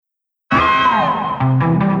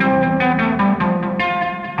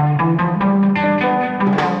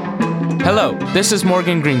Hello, this is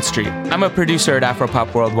Morgan Greenstreet. I'm a producer at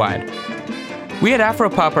Afropop Worldwide. We at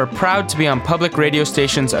Afropop are proud to be on public radio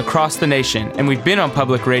stations across the nation, and we've been on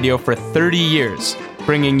public radio for 30 years,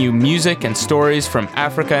 bringing you music and stories from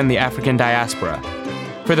Africa and the African diaspora.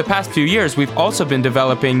 For the past few years, we've also been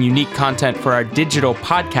developing unique content for our digital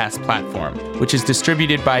podcast platform, which is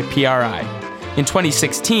distributed by PRI. In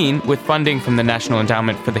 2016, with funding from the National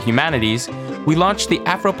Endowment for the Humanities, we launched the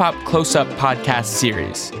Afropop Close-Up podcast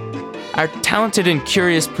series. Our talented and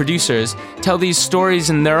curious producers tell these stories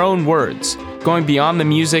in their own words, going beyond the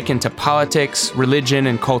music into politics, religion,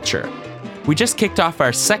 and culture. We just kicked off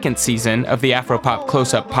our second season of the Afropop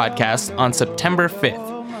Close-Up podcast on September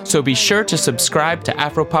 5th, so be sure to subscribe to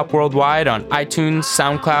Afropop Worldwide on iTunes,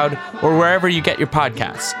 SoundCloud, or wherever you get your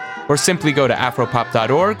podcasts, or simply go to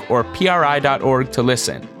afropop.org or pri.org to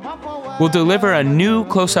listen. We'll deliver a new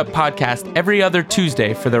Close-Up podcast every other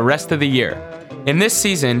Tuesday for the rest of the year. In this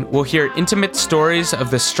season, we'll hear intimate stories of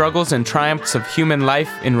the struggles and triumphs of human life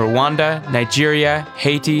in Rwanda, Nigeria,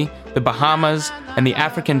 Haiti, the Bahamas, and the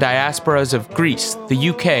African diasporas of Greece, the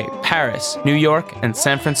UK, Paris, New York, and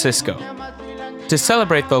San Francisco. To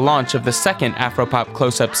celebrate the launch of the second Afropop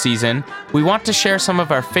Close-Up season, we want to share some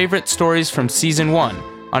of our favorite stories from Season 1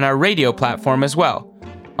 on our radio platform as well.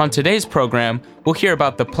 On today's program, we'll hear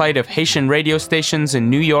about the plight of Haitian radio stations in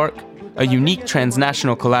New York, a unique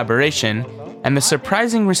transnational collaboration, and the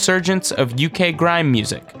surprising resurgence of UK grime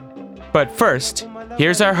music. But first,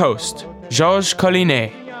 here's our host, Georges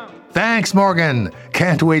Collinet. Thanks, Morgan.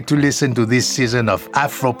 Can't wait to listen to this season of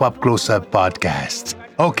Afropop Close-Up podcast.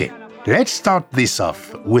 Okay, let's start this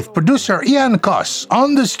off with producer Ian Koss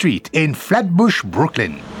on the street in Flatbush,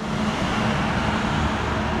 Brooklyn.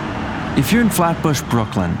 If you're in Flatbush,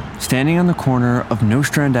 Brooklyn, standing on the corner of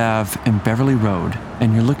Nostrand Ave and Beverly Road,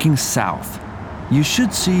 and you're looking south, you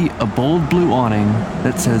should see a bold blue awning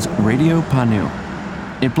that says Radio Panu.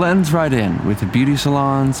 It blends right in with the beauty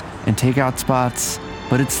salons and takeout spots,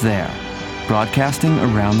 but it's there, broadcasting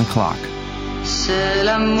around the clock.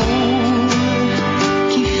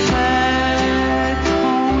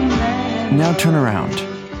 Now turn around.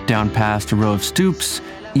 Down past a row of stoops,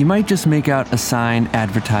 you might just make out a sign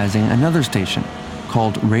advertising another station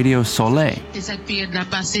called Radio Soleil. Head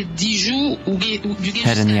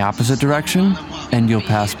in the opposite direction, and you'll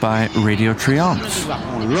pass by Radio Triomphe.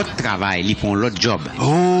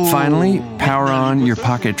 Finally, power on your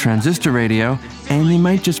pocket transistor radio, and you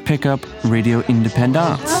might just pick up Radio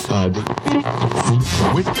Independance.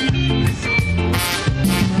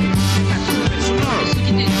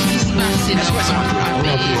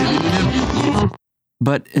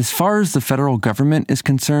 But as far as the federal government is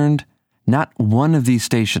concerned, not one of these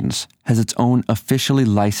stations has its own officially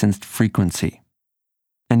licensed frequency.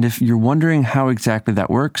 And if you're wondering how exactly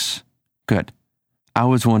that works, good. I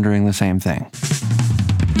was wondering the same thing.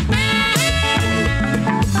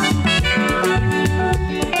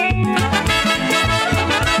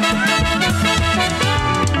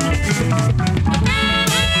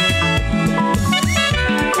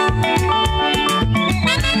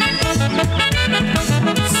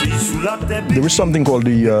 There is something called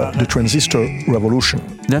the transistor revolution.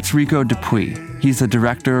 That's Rico Dupuis. He's the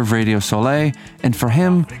director of Radio Soleil, and for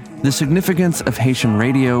him, the significance of Haitian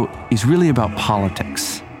radio is really about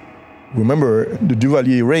politics. Remember, the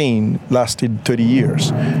Duvalier reign lasted 30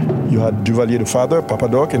 years. You had Duvalier the father, Papa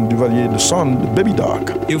Doc, and Duvalier the son, the baby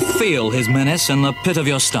Doc. You feel his menace in the pit of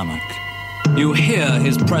your stomach. You hear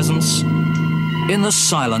his presence in the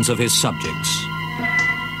silence of his subjects.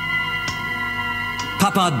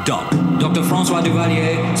 Papa Doc, Dr. Francois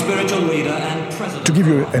Duvalier, spiritual leader and president. To give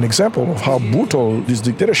you an example of how brutal this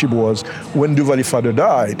dictatorship was, when Duvalier's father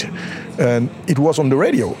died, and it was on the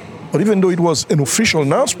radio. But even though it was an official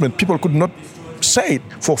announcement, people could not say it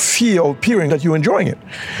for fear of appearing that you're enjoying it.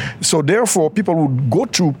 So therefore, people would go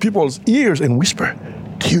to people's ears and whisper,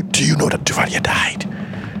 do you know that Duvalier died?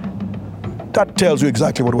 That tells you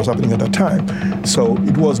exactly what was happening at that time. So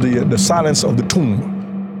it was the silence of the tomb.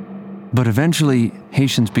 But eventually,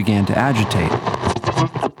 Haitians began to agitate.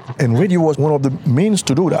 And radio was one of the means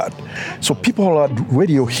to do that. So people had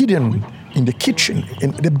radio hidden in the kitchen,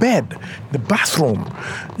 in the bed, the bathroom. You know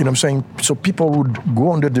what I'm saying? So people would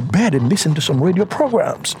go under the bed and listen to some radio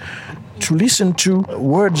programs, to listen to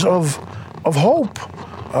words of hope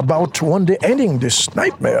about one day ending this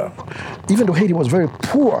nightmare. Even though Haiti was very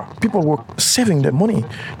poor, people were saving their money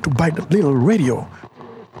to buy the little radio.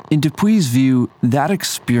 In Dupuis' view, that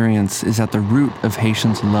experience is at the root of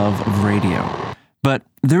Haitians' love of radio. But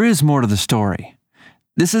there is more to the story.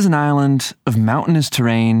 This is an island of mountainous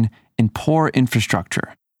terrain and poor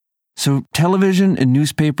infrastructure. So television and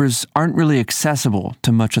newspapers aren't really accessible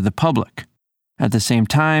to much of the public. At the same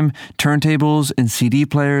time, turntables and CD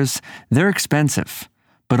players, they're expensive.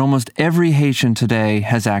 But almost every Haitian today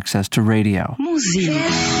has access to radio.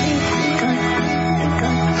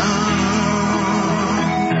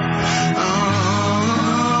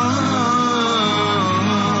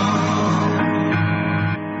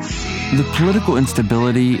 The political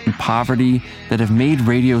instability and poverty that have made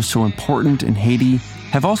radio so important in Haiti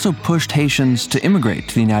have also pushed Haitians to immigrate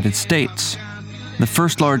to the United States. The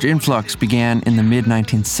first large influx began in the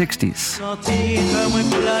mid-1960s.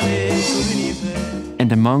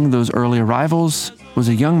 And among those early arrivals was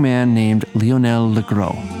a young man named Lionel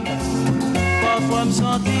Legros.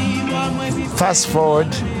 Fast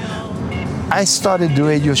forward, I started the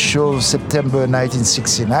radio show September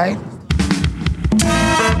 1969.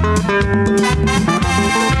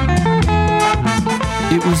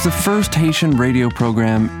 It was the first Haitian radio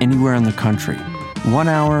program anywhere in the country. 1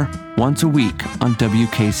 hour, once a week on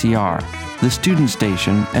WKCR, the student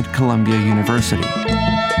station at Columbia University.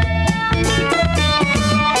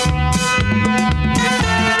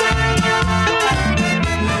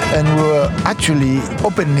 And we were actually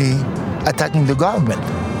openly attacking the government,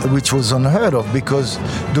 which was unheard of because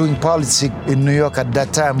doing politics in New York at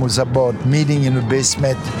that time was about meeting in the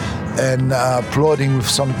basement and applauding with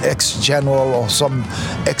some ex-general or some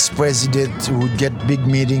ex-president who would get big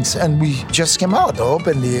meetings. And we just came out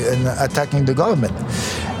openly and attacking the government.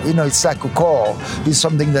 You know, it's like a call. It's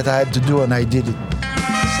something that I had to do, and I did it.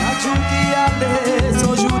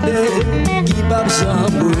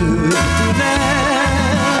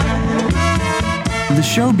 The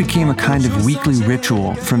show became a kind of weekly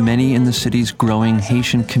ritual for many in the city's growing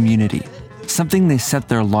Haitian community, something they set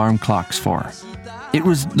their alarm clocks for. It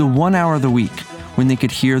was the 1 hour of the week when they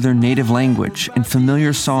could hear their native language and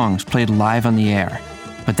familiar songs played live on the air.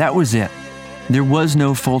 But that was it. There was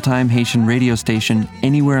no full-time Haitian radio station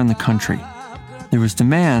anywhere in the country. There was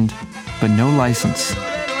demand, but no license.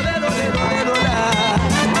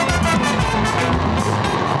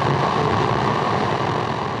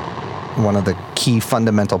 One of the key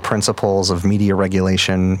fundamental principles of media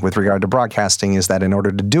regulation with regard to broadcasting is that in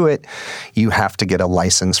order to do it, you have to get a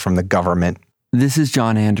license from the government. This is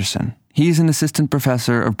John Anderson. He's an assistant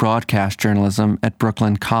professor of broadcast journalism at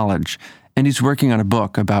Brooklyn College, and he's working on a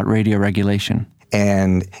book about radio regulation.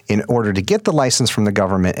 And in order to get the license from the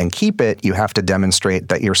government and keep it, you have to demonstrate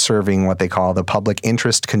that you're serving what they call the public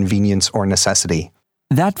interest, convenience, or necessity.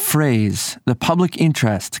 That phrase, the public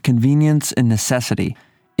interest, convenience, and necessity,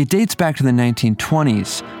 it dates back to the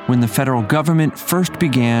 1920s when the federal government first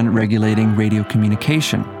began regulating radio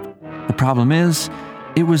communication. The problem is,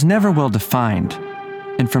 it was never well defined.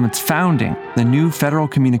 And from its founding, the new Federal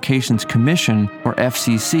Communications Commission, or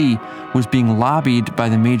FCC, was being lobbied by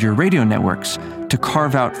the major radio networks to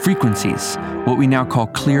carve out frequencies, what we now call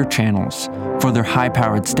clear channels, for their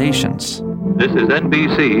high-powered stations. This is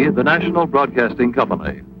NBC, the national broadcasting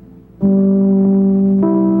company.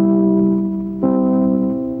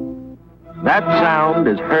 That sound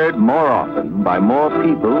is heard more often by more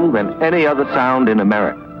people than any other sound in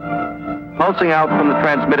America. Pulsing out from the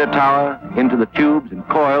transmitter tower into the tubes and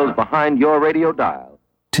coils behind your radio dial.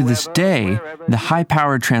 To this day, the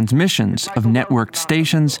high-powered transmissions of networked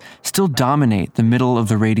stations still dominate the middle of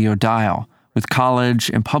the radio dial, with college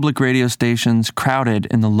and public radio stations crowded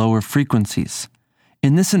in the lower frequencies.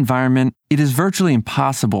 In this environment, it is virtually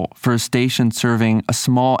impossible for a station serving a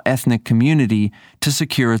small ethnic community to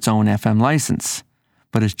secure its own FM license.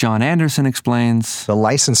 But as John Anderson explains, the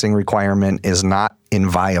licensing requirement is not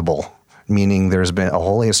inviolable, meaning there's been a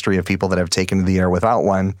whole history of people that have taken to the air without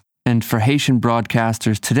one. And for Haitian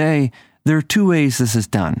broadcasters today, there are two ways this is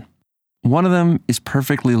done. One of them is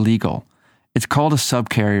perfectly legal. It's called a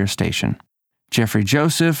subcarrier station. Jeffrey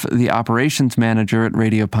Joseph, the operations manager at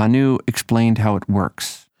Radio Panu, explained how it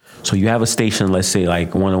works. So you have a station, let's say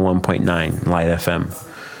like 101.9 Light FM.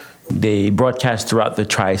 They broadcast throughout the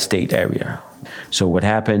tri-state area. So what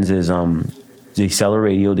happens is they sell a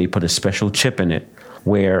radio, they put a special chip in it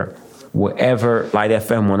where wherever Light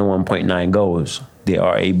FM 101.9 goes, they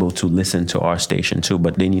are able to listen to our station too,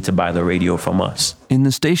 but they need to buy the radio from us. In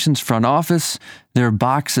the station's front office, there are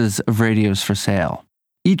boxes of radios for sale,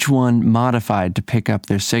 each one modified to pick up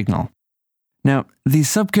their signal. Now, these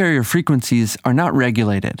subcarrier frequencies are not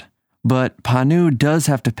regulated, but Panu does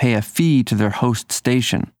have to pay a fee to their host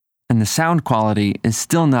station, and the sound quality is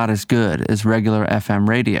still not as good as regular FM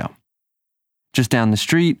radio. Just down the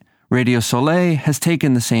street, Radio Soleil has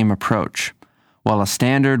taken the same approach. While a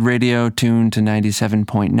standard radio tuned to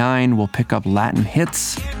 97.9 will pick up Latin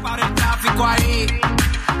hits,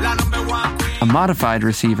 a modified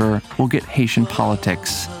receiver will get Haitian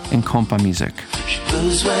politics and compa music.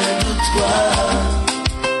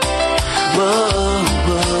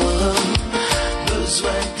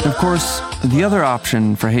 Of course, the other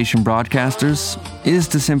option for Haitian broadcasters is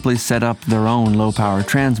to simply set up their own low-power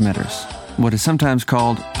transmitters, what is sometimes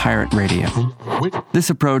called pirate radio. This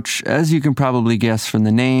approach, as you can probably guess from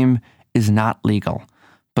the name, is not legal.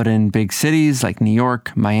 But in big cities like New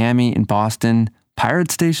York, Miami, and Boston,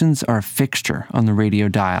 pirate stations are a fixture on the radio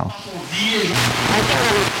dial.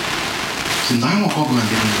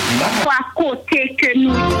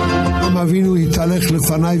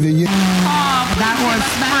 That was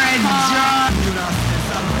Fred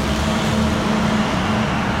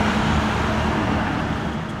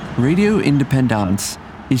John. Radio Independance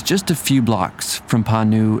is just a few blocks from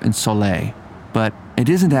Panu and Soleil, but it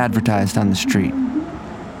isn't advertised on the street.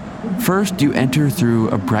 First, you enter through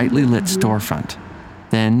a brightly lit storefront,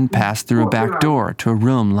 then pass through a back door to a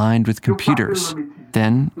room lined with computers,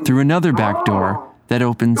 then through another back door that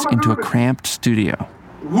opens into a cramped studio.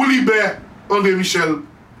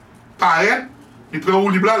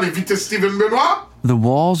 The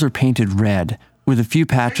walls are painted red with a few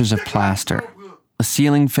patches of plaster. A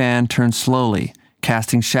ceiling fan turns slowly,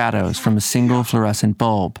 casting shadows from a single fluorescent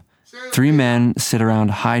bulb. 3 men sit around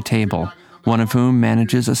a high table, one of whom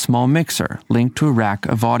manages a small mixer linked to a rack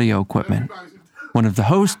of audio equipment. One of the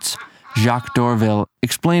hosts, Jacques Dorville,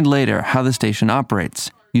 explained later how the station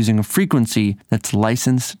operates, using a frequency that's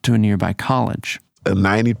licensed to a nearby college.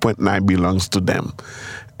 90.9 belongs to them,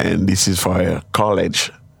 and this is for a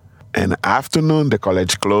college. And afternoon, the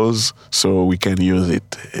college closed, so we can use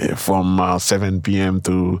it from 7 p.m.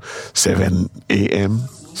 to 7 a.m.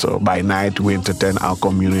 So by night, we entertain our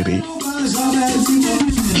community.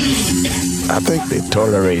 I think they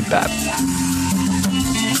tolerate that.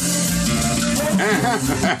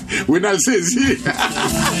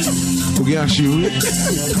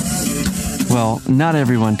 Well, not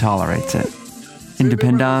everyone tolerates it.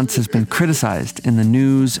 Independance has been criticized in the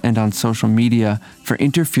news and on social media for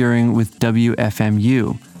interfering with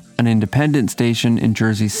WFMU, an independent station in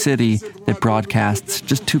Jersey City that broadcasts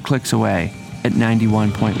just 2 clicks away at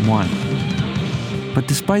 91.1. But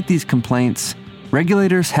despite these complaints,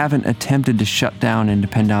 regulators haven't attempted to shut down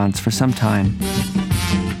Independance for some time.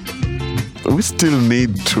 We still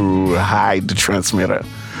need to hide the transmitter,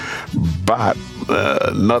 but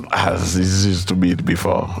not as it used to be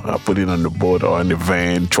before. Put it on the boat or in the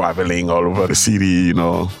van, traveling all over the city,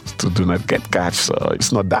 to do not get catch. So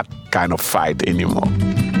it's not that kind of fight anymore.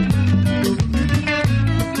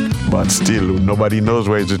 But still, nobody knows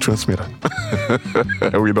where is the transmitter.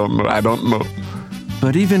 We don't know. I don't know.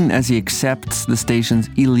 But even as he accepts the station's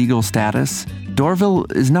illegal status,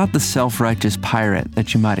 Dorville is not the self-righteous pirate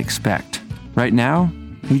that you might expect. Right now,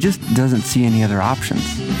 he just doesn't see any other options.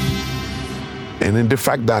 And in the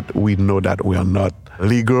fact that we know that we are not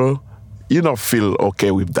legal, you don't feel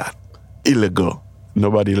okay with that. Illegal.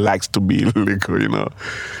 Nobody likes to be illegal,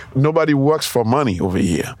 Nobody works for money over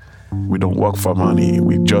here. We don't work for money.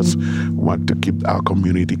 We just want to keep our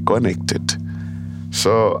community connected.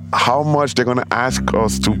 So how much they're going to ask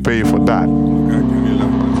us to pay for that?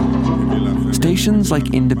 Stations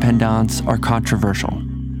like Independance are controversial,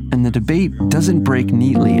 and the debate doesn't break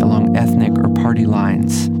neatly along ethnic or party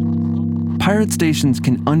lines. Pirate stations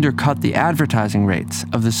can undercut the advertising rates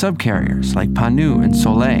of the subcarriers like Panu and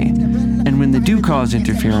Soleil, and when they do cause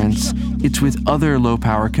interference, it's with other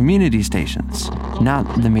low-power community stations, not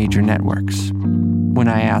the major networks. When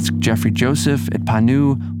I asked Jeffrey Joseph at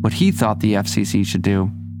Panu what he thought the FCC should do,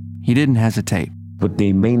 he didn't hesitate. What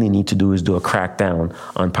they mainly need to do is do a crackdown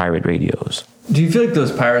on pirate radios. Do you feel like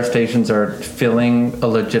those pirate stations are filling a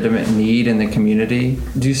legitimate need in the community?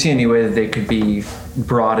 Do you see any way that they could be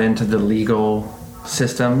brought into the legal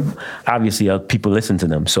system? Obviously, people listen to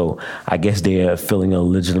them, so I guess they are filling a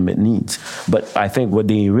legitimate needs. But I think what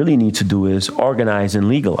they really need to do is organize and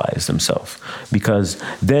legalize themselves, because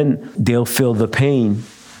then they'll feel the pain.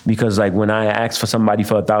 Because like when I ask for somebody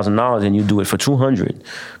for $1,000 and you do it for $200,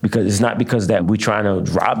 because it's not because that we're trying to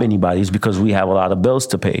rob anybody, it's because we have a lot of bills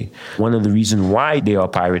to pay. One of the reasons why they are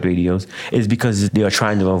pirate radios is because they are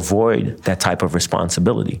trying to avoid that type of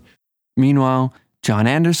responsibility. Meanwhile, John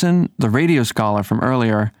Anderson, the radio scholar from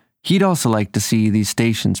earlier, he'd also like to see these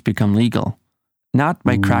stations become legal. Not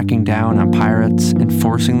by cracking down on pirates and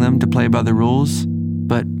forcing them to play by the rules,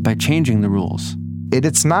 but by changing the rules.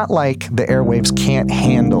 It's not like the airwaves can't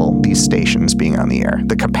handle these stations being on the air.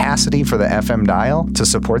 The capacity for the FM dial to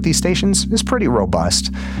support these stations is pretty robust.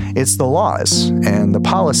 It's the laws and the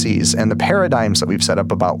policies and the paradigms that we've set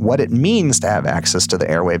up about what it means to have access to the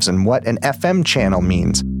airwaves and what an FM channel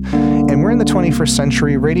means. And we're in the 21st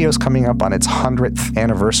century. Radio's coming up on its 100th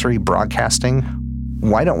anniversary broadcasting.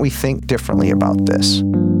 Why don't we think differently about this?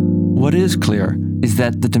 What is clear is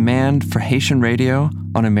that the demand for Haitian radio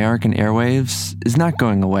on American airwaves is not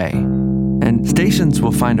going away. And stations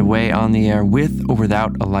will find a way on the air with or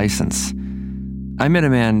without a license. I met a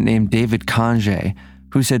man named David Conge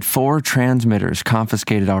who's had 4 transmitters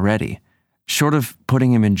confiscated already. Short of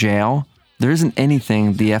putting him in jail, there isn't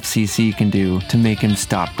anything the FCC can do to make him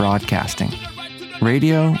stop broadcasting.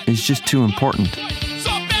 Radio is just too important.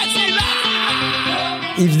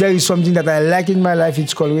 If there is something that I like in my life,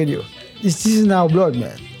 it's called radio. This is in our blood,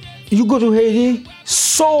 man. You go to Haiti,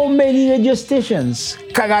 so many radio stations.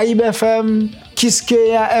 Caraïbe FM,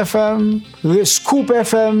 Kiskeya FM, Scoop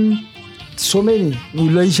FM, so many. We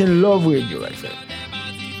Haitians love radio FM.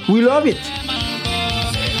 We love it.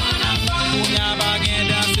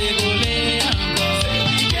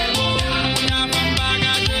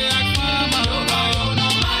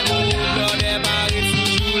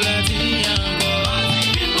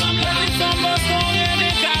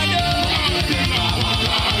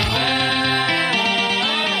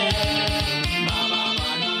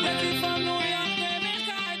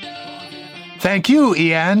 Thank you,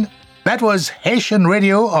 Ian. That was Haitian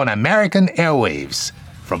Radio on American airwaves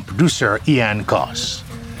from producer Ian Koss.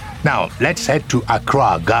 Now, let's head to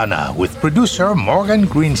Accra, Ghana with producer Morgan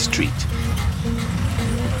Greenstreet.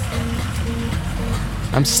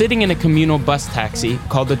 I'm sitting in a communal bus taxi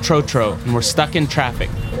called the Trotro, and we're stuck in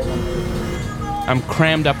traffic. I'm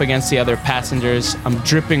crammed up against the other passengers. I'm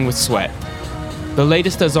dripping with sweat. The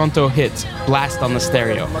latest Azonto hits blast on the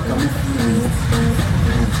stereo.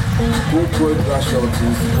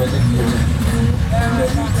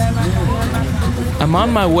 I'm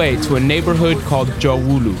on my way to a neighborhood called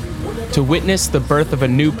Jowulu to witness the birth of a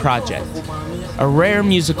new project, a rare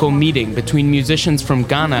musical meeting between musicians from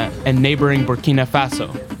Ghana and neighboring Burkina Faso.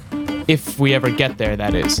 If we ever get there,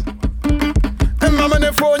 that is.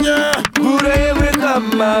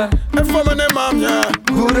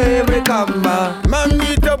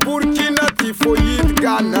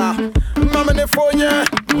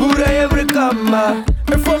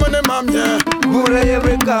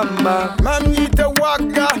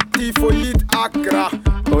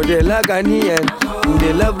 Odela Ghanaian,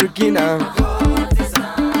 Odela Burkina.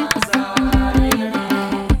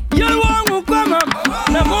 Yalwangu kwama,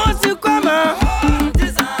 na mosi kwama.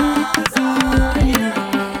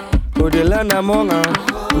 Odela Namonga,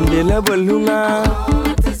 Odela Bolunga.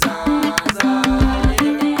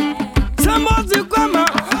 Sambozi kwama,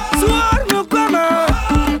 Suarnu kwama.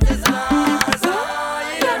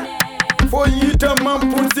 Foyita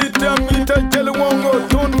mampusita mita jelwango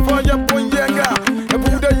ton faya ponyenga.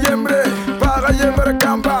 Yembre, para yembre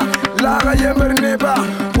gamba, lara yembre neba,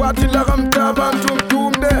 wati lagam taban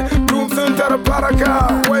tumde, tum sentara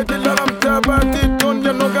paraka, wati lagam taban ti ton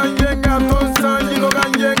ya no ganyenga, ton san yi no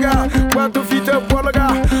ganyenga, watu fita bolaga,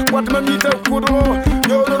 watu mamita kudro,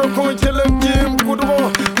 yoro kon chelem jim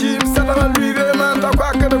kudro, jim sadara luire man ta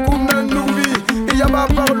kwaka de kumna nubi, yaba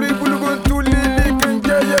pa lui bulugun tuli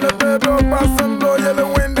likenje yele bedo pasando yele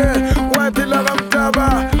wende, wati lagam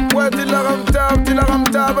taba, wati lagam tab, ti lagam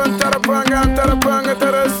taban tarapanga tarapanga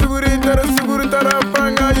tarasuguri tarasuguri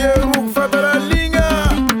tarapanga yeruk fatara linga.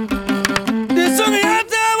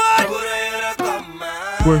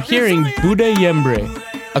 We're hearing Buda Yembre,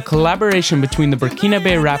 a collaboration between the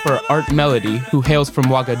Burkinabe rapper Art Melody, who hails from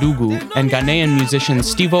Ouagadougou, and Ghanaian musician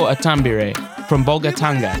Stivo Atambire from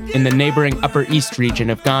Bolgatanga in the neighboring Upper East region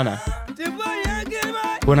of Ghana.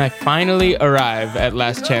 When I finally arrive at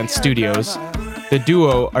Last Chance Studios, the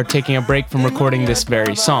duo are taking a break from recording this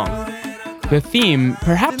very song. The theme,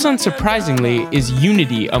 perhaps unsurprisingly, is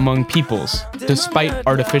unity among peoples, despite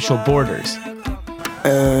artificial borders.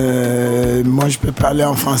 Moi, je peux parler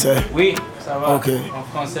en français. Oui, ça va. Okay. En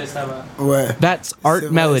français, ça va. Ouais. That's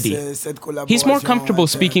Art Melody. He's more comfortable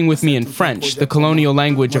speaking with me in French, the colonial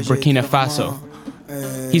language of Burkina Faso.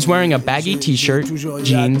 He's wearing a baggy t-shirt,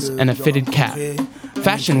 jeans, and a fitted cap.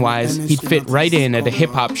 Fashion-wise, he'd fit right in at a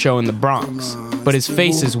hip-hop show in the Bronx, but his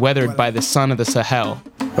face is weathered by the sun of the Sahel.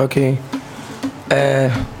 Okay. They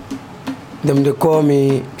call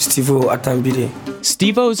me Stivo Atambide.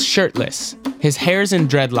 Stivo's shirtless, his hair's in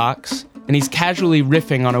dreadlocks, and he's casually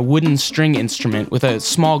riffing on a wooden string instrument with a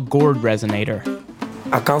small gourd resonator.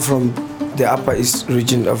 I come from the Upper East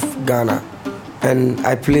region of Ghana, and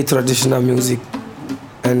I play traditional music.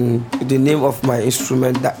 And the name of my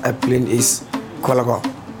instrument that I play is Kologo.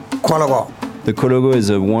 Kologo. The kologo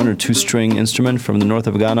is a 1 or 2 string instrument from the north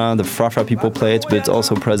of Ghana. The Frafra people play it, but it's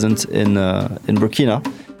also present in Burkina.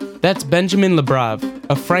 That's Benjamin Lebrave,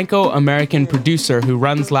 a Franco-American producer who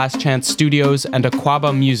runs Last Chance Studios and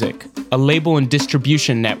Akwaaba Music, a label and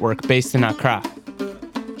distribution network based in Accra.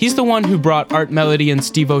 He's the one who brought Art Melody and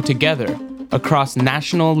Steve-O together across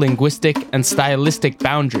national, linguistic, and stylistic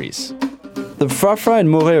boundaries. The Fra and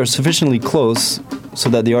Moret are sufficiently close so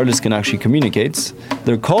that the artist can actually communicate.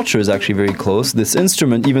 Their culture is actually very close. This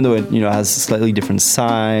instrument, even though it has slightly different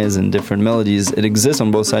size and different melodies, it exists on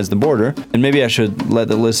both sides of the border. And maybe I should let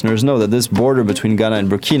the listeners know that this border between Ghana and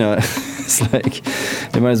Burkina is like,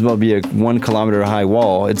 it might as well be a 1 kilometer high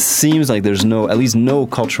wall. It seems like there's at least no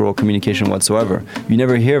cultural communication whatsoever. You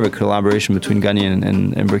never hear of a collaboration between Ghanaian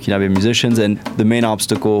and Burkinabe musicians, and the main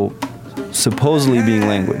obstacle supposedly being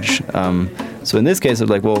language. So in this case, it's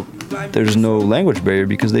like, well, there's no language barrier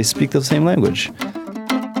because they speak the same language.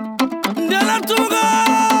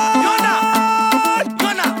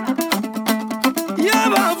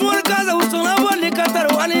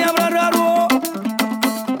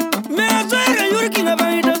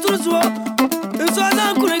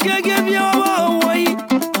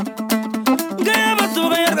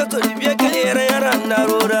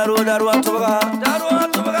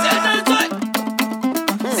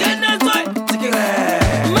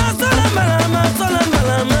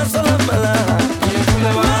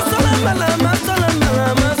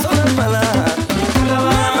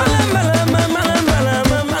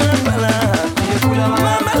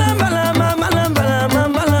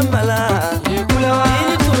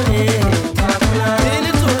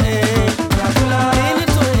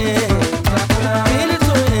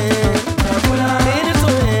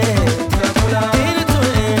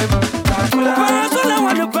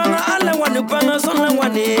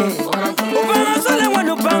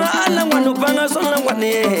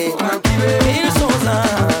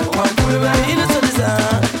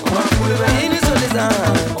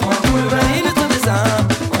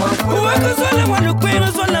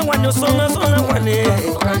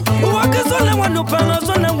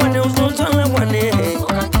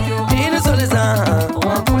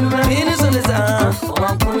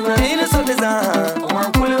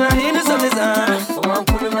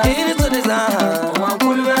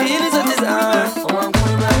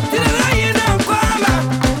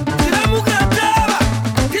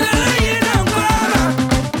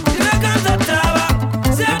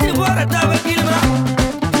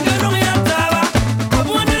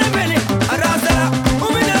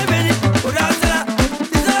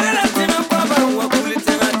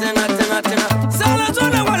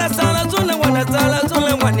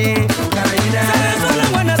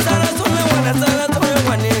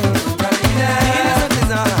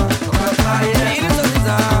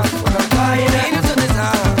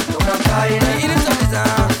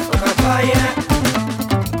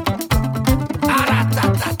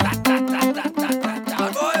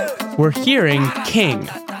 We're hearing King,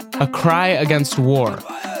 a cry against war,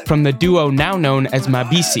 from the duo now known as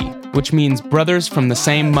Mabisi, which means brothers from the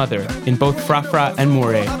same mother in both Frafra and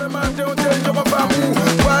Moret.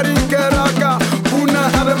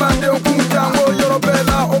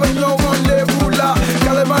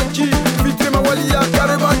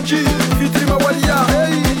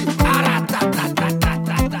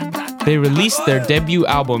 They released their debut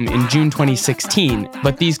album in June 2016,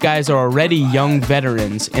 but these guys are already young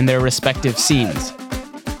veterans in their respective scenes.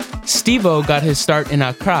 Steve-O got his start in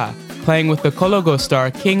Accra, playing with the Kologo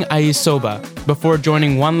star King Aisoba, before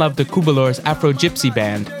joining One Love the Kubalor's Afro Gypsy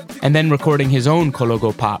band, and then recording his own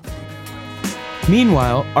Kologo pop.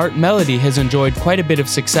 Meanwhile, Art Melody has enjoyed quite a bit of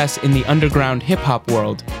success in the underground hip-hop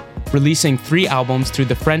world, releasing 3 albums through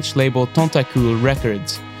the French label Tentacule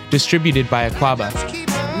Records, distributed by Akwaaba.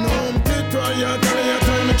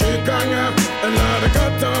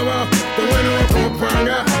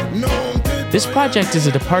 This project is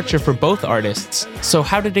a departure for both artists, so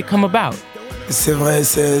how did it come about? C'est vrai,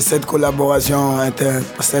 cette collaboration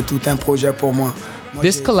c'est tout un projet pour moi.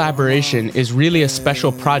 This collaboration is really a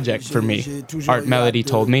special project for me, Art Melody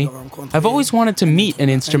told me. I've always wanted to meet an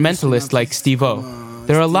instrumentalist like Steve-O.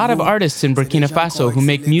 There are a lot of artists in Burkina Faso who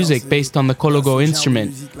make music based on the Kologo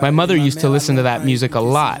instrument. My mother used to listen to that music a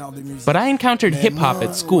lot. But I encountered hip-hop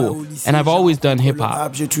at school, and I've always done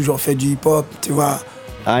hip-hop.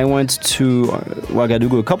 I went to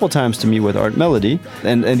Ouagadougou a couple times to meet with Art Melody,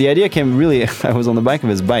 and the idea came really, I was on the back of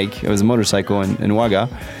his bike, it was a motorcycle in Ouaga,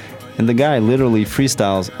 and the guy literally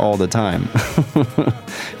freestyles all the time.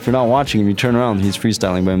 If you're not watching him, you turn around, he's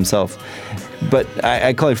freestyling by himself. But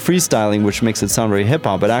I call it freestyling, which makes it sound very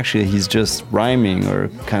hip-hop, but actually he's just rhyming or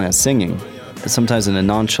kind of singing, sometimes in a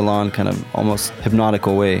nonchalant, kind of almost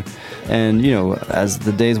hypnotical way. And, as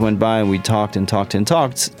the days went by and we talked,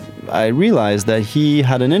 I realized that he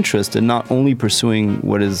had an interest in not only pursuing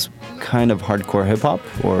what is kind of hardcore hip-hop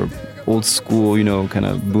or old school, kind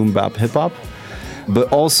of boom bap hip-hop,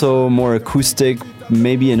 but also more acoustic,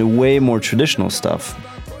 maybe in a way more traditional stuff.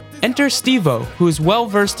 Enter Stevo, who is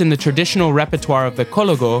well-versed in the traditional repertoire of the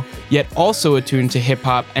Kologo, yet also attuned to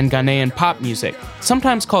hip-hop and Ghanaian pop music,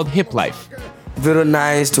 sometimes called hip life. Very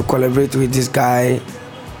nice to collaborate with this guy,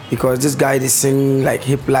 because this guy, they sing like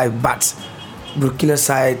hip life, but Burkina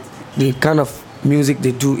side, the kind of music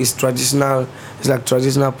they do is traditional. It's like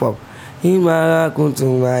traditional pop.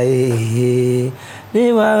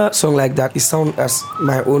 Song like that. It sounds as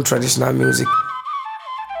my own traditional music.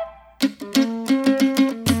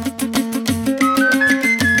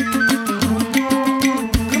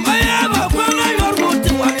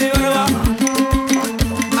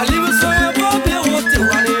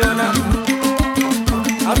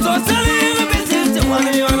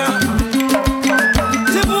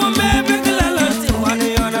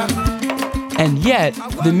 And yet,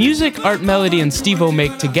 the music Art Melody and Stevo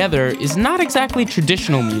make together is not exactly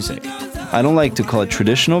traditional music. I don't like to call it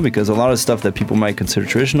traditional because a lot of stuff that people might consider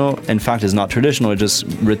traditional, in fact, is not traditional. It just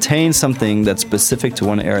retains something that's specific to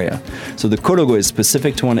one area. So the Korogo is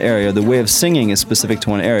specific to one area. The way of singing is specific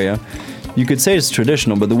to one area. You could say it's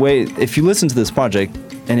traditional, but the way, if you listen to this project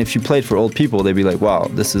and if you play it for old people, they'd be like, wow,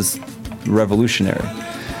 this is revolutionary.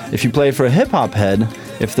 If you play it for a hip-hop head,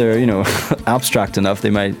 if they're, abstract enough,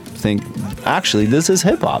 they might think, actually, this is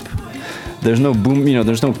hip-hop. There's no boom,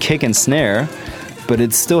 there's no kick and snare, but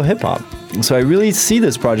it's still hip-hop. So I really see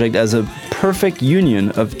this project as a perfect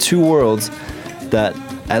union of two worlds that,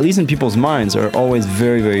 at least in people's minds, are always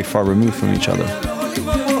very, very far removed from each other.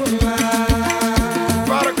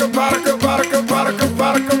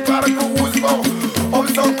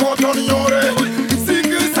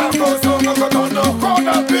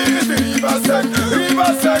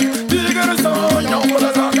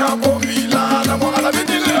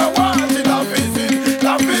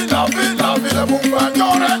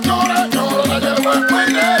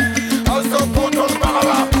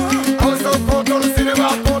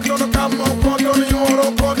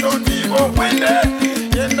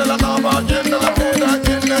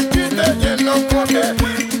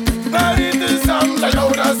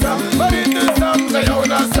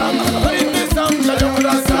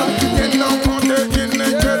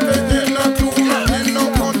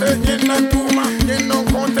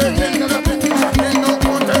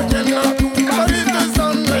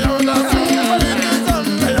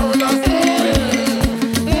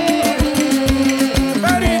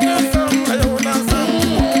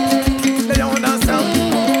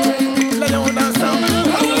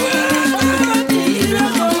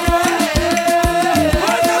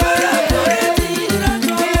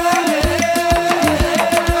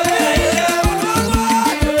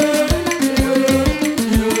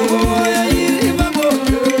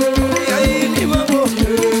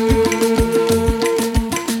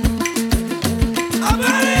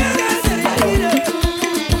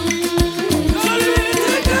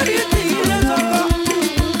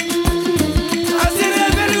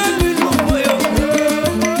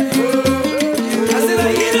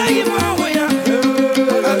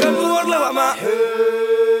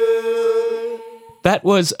 That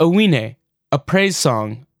was Awine, a praise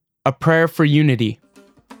song, a prayer for unity.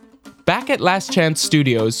 Back at Last Chance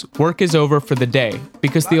Studios, work is over for the day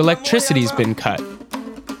because the electricity's been cut.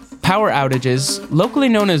 Power outages, locally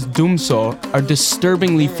known as Dumso, are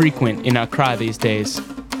disturbingly frequent in Accra these days.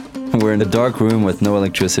 We're in a dark room with no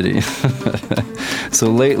electricity. So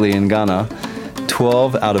lately in Ghana,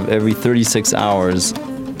 12 out of every 36 hours,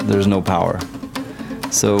 there's no power.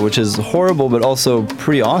 So, which is horrible, but also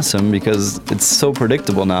pretty awesome because it's so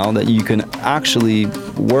predictable now that you can actually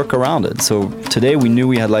work around it. So today we knew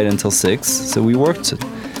we had light until 6, so we worked.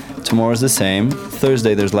 Tomorrow's the same.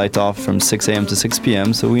 Thursday there's light off from 6 a.m. to 6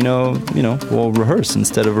 p.m. So we know, we'll rehearse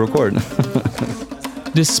instead of record.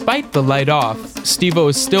 Despite the light off, Stevo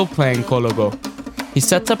is still playing Kologo. He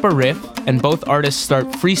sets up a riff, and both artists start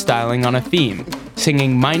freestyling on a theme,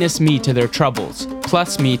 singing minus me to their troubles,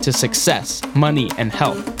 plus me to success, money, and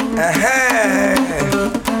health.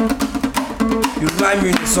 You remind me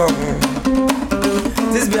in the song.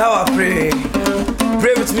 This be how I pray.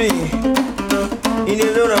 Pray with me. In the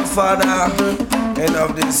name of the Father, and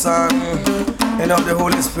of the Son, and of the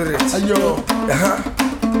Holy Spirit. Ayo.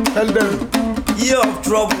 Tell them. Year of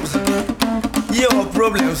troubles. Year of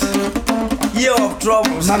problems. Year of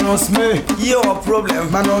troubles. Manos me. Year of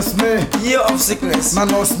problems. Manos me. Year of sickness.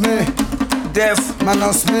 Manos me. Death.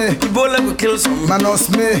 Manos me. Ebola go kill some. Manos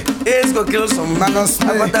me. AIDS go kill some. Manos me.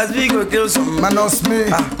 Hepatitis B go kill some. Manos me.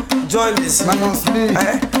 jaundice, Announce me.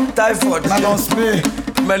 Typhoid, Announce me.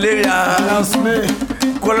 malaria, Announce me.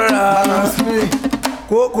 cholera, Announce me.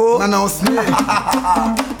 coco, Announce me.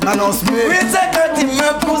 Announce me. we take a team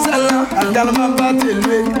and pusala, Akalamamba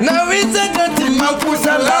Selwe. now we take a team and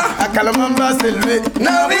pusala, Akalamamba Selwe.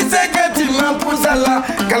 now we take a team and pusala,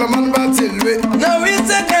 Akalamamba Selwe. now we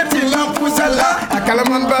take a team and pusala,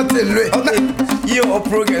 Akalamamba Selwe. year of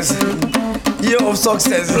progress, year of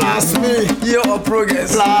success, Blast me. year of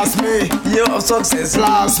progress, Blast me. year of success,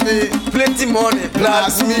 Blast me. plenty money,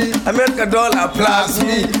 blast me, American dollar, blast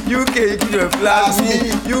me, UK euro, blast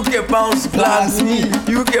me, UK pounds, blast me,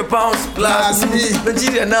 UK pounds, blast me,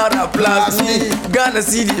 Nigeria naira, blast me, Ghana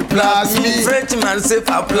cedi, blast me, Frenchman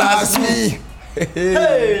sefa, blast me.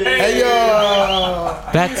 Hey yo.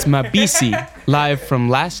 That's Mabisi, live from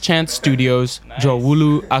Last Chance Studios,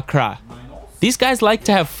 Jowulu, Accra. These guys like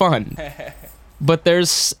to have fun, but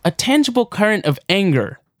there's a tangible current of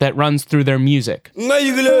anger that runs through their music.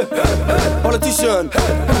 Politician,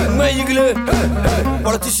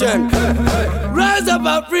 politician, rise up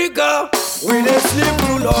Africa, we dey sleep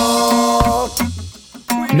too long.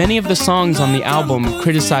 Many of the songs on the album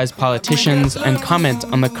criticize politicians and comment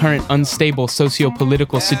on the current unstable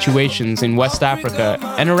socio-political situations in West Africa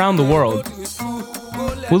and around the world.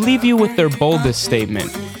 We'll leave you with their boldest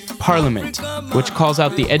statement, Parliament, which calls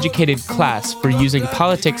out the educated class for using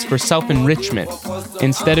politics for self-enrichment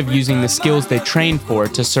instead of using the skills they trained for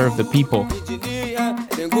to serve the people.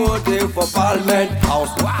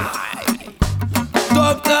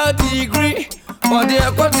 Doctor degree, but they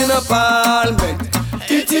are caught in a parliament.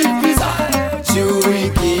 Eating pizza,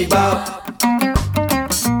 chewing kebab.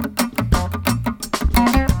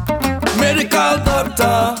 Medical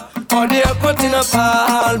doctor, but they are caught in a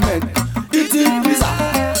parliament. Eating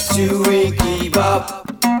pizza, chewing kebab.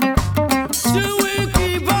 Chewing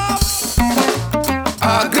kebab.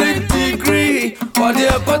 A great degree, but they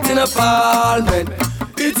are caught in a parliament.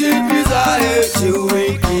 Eating pizza,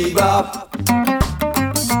 chewing kebab.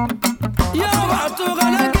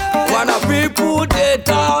 Wanna people they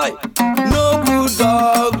die, no good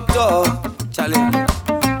doctor. Challenge.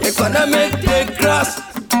 Economic they crash,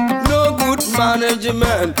 no good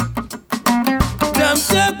management. Them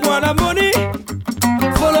take wanna money,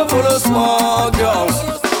 follow small girls.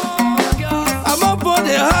 I'm up for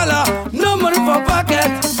the holla, no money for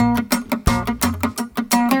pocket.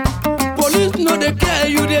 Police know they care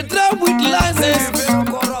you, they drive with license.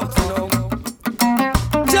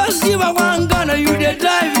 Just give a one gun and you they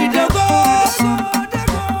drive with the go.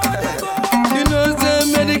 You know the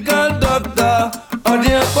medical doctor or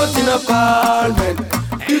they are put in a parliament.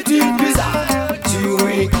 Eating pizza,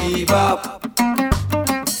 chewing kebab.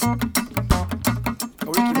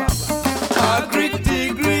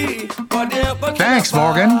 Thanks,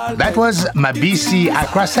 Morgan. That was Mabisi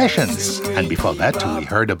Accra Sessions. And before that, we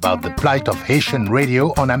heard about the plight of Haitian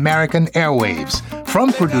radio on American airwaves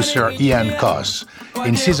from producer Ian Koss.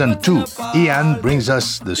 In Season 2, Ian brings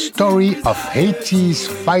us the story of Haiti's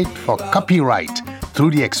fight for copyright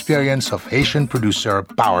through the experience of Haitian producer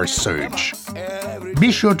Power Surge.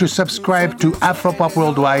 Be sure to subscribe to Afropop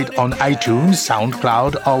Worldwide on iTunes,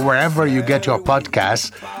 SoundCloud, or wherever you get your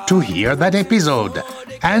podcasts to hear that episode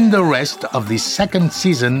and the rest of the second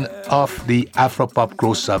season of the Afropop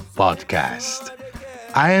Close-Up podcast.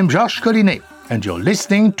 I am Josh Collinet, and you're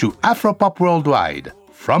listening to Afropop Worldwide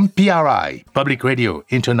from PRI, Public Radio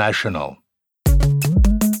International.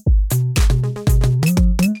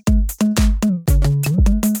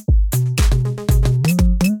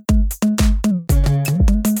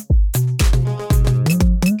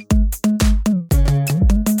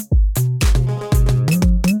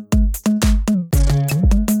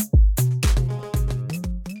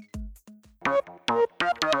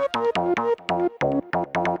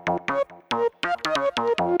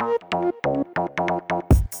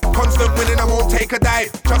 Constant winning, I won't take a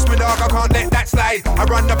dive. Trust me, dog, I can't let that slide. I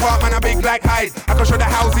run the park, man, I'm big like Hyde. I can show the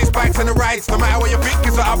houses, bikes, and the rides. No matter what you think,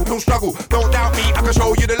 it's an uphill struggle. Don't doubt me, I can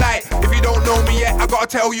show you the light. If you don't know me yet, I gotta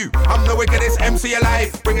tell you, I'm the wickedest MC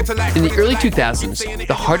alive. Bring it to life. In the early 2000s,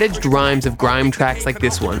 the hard-edged rhymes of grime tracks like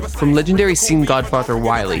this one, from legendary scene godfather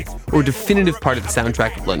Wiley, were a definitive part of the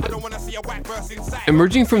soundtrack of London.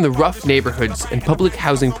 Emerging from the rough neighborhoods and public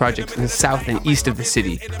housing projects in the south and east of the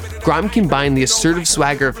city, grime combined the assertive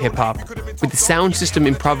swagger of hip-hop with the sound system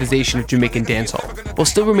improvisation of Jamaican dancehall, while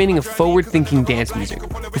still remaining a forward-thinking dance music,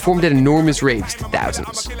 performed at enormous raves to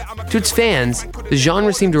thousands. To its fans, the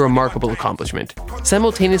genre seemed a remarkable accomplishment.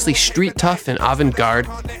 Simultaneously street tough and avant-garde,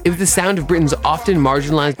 it was the sound of Britain's often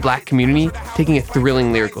marginalized black community taking a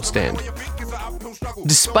thrilling lyrical stand.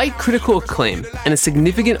 Despite critical acclaim and a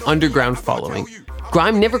significant underground following,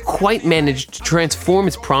 grime never quite managed to transform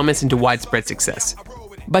its promise into widespread success.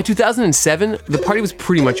 By 2007, the party was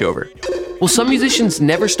pretty much over. While some musicians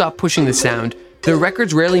never stopped pushing the sound, their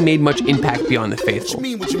records rarely made much impact beyond the faithful.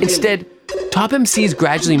 Instead, top MCs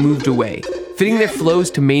gradually moved away, fitting their flows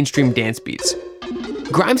to mainstream dance beats.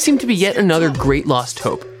 Grime seemed to be yet another great lost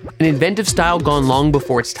hope, an inventive style gone long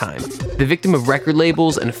before its time, the victim of record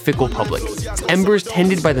labels and a fickle public, its embers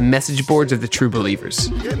tended by the message boards of the true believers.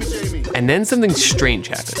 And then something strange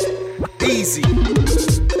happened. Easy.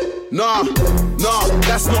 Nah,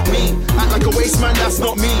 that's not me. Act like a waste man, that's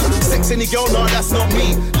not me. Sex any girl, nah, that's not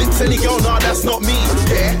me. Lips any girl, nah, that's not me.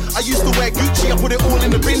 Yeah, I used to wear Gucci, I put it all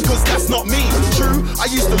in the bin, cause that's not me. True, I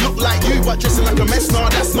used to look like you, but dressing like a mess, nah,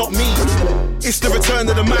 that's not me. It's the return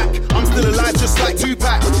of the Mac. I'm still alive just like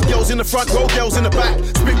Tupac. Girls in the front row, girls in the back.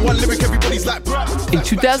 Spit one lyric, everybody's like, bruh. In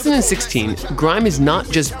 2016, grime is not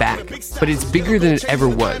just back, but it's bigger than it ever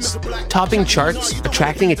was, topping charts,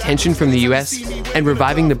 attracting attention from the US, and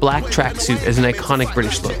reviving the black tracksuit as an iconic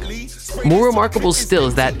British look. More remarkable still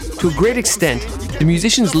is that, to a great extent, the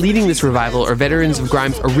musicians leading this revival are veterans of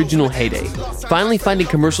grime's original heyday, finally finding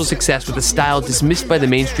commercial success with a style dismissed by the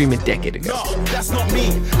mainstream a decade ago. That's not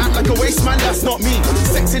me. Act like a waste man, that's not me.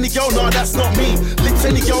 Sex any girl, nah, that's not me. Lips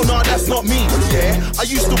any girl, nah, that's not me. Yeah, I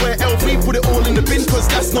used to wear LV, put it all in the bin, cause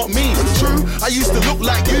that's not me. True, I used to look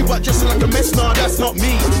like you, but dressing like a mess, nah, that's not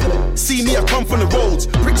me. See me, I come from the roads.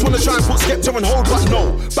 Pricks wanna try and put Skepta on hold, but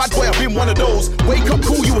no. Bad boy, I've been one of those. Wake up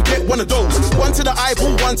cool, you will get one of those. One to the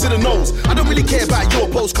eyeball, one to the nose. I don't really care about your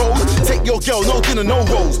postcode. Take your girl, no dinner, no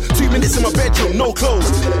rolls. 2 minutes in my bedroom, no clothes.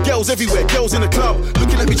 Girls everywhere, girls in the club,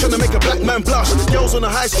 looking at me trying to make a black man blush. Girls on the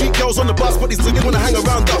high street, girls on the bus, but these niggas wanna hang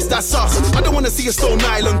around us, that's us. I don't wanna see a Stone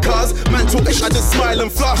Island cuz man talk ish, I just smile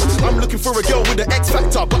and flush. I'm looking for a girl with the X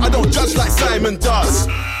factor, but I don't judge like Simon does.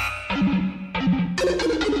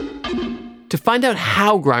 To find out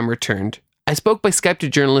how grime returned, I spoke by Skype to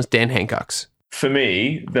journalist Dan Hancox. For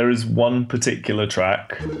me, there is one particular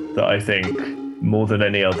track that I think, more than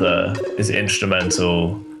any other, is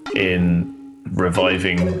instrumental in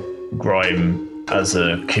reviving grime as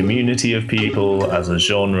a community of people, as a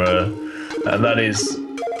genre, and that is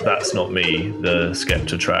That's Not Me, the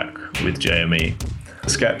Skepta track with JME.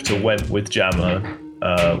 Skepta went with Jammer,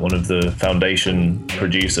 one of the Foundation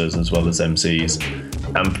producers as well as MCs,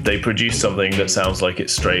 and they produced something that sounds like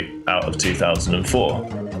it's straight out of 2004.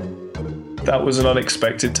 That was an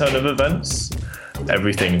unexpected turn of events.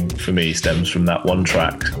 Everything for me stems from that one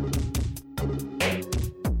track.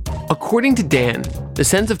 According to Dan, the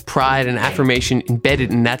sense of pride and affirmation embedded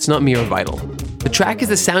in That's Not Me are vital. The track is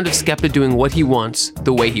the sound of Skepta doing what he wants,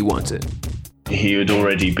 the way he wants it. He had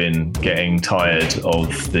already been getting tired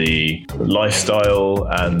of the lifestyle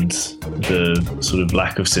and the sort of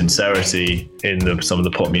lack of sincerity in some of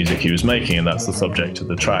the pop music he was making, and that's the subject of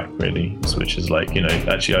the track, really. Which is like, you know,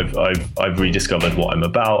 actually I've rediscovered what I'm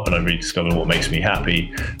about, and I've rediscovered what makes me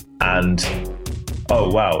happy, and oh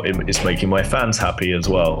wow, it's making my fans happy as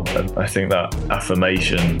well. And I think that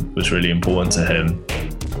affirmation was really important to him.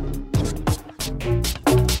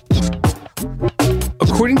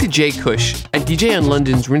 According to Jay Cush, a DJ on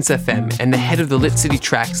London's Rinse FM and the head of the Lit City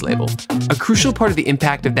Tracks label, a crucial part of the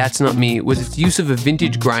impact of That's Not Me was its use of a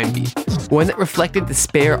vintage grime beat, one that reflected the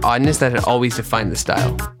spare oddness that had always defined the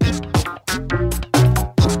style.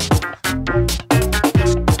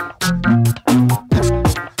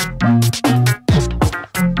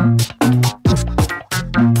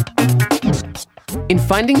 In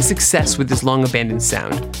finding success with this long-abandoned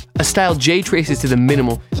sound, a style Jay traces to the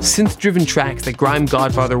minimal, synth-driven tracks that grime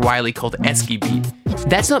godfather Wiley called Esky beat,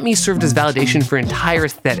 That's Not Me served as validation for entire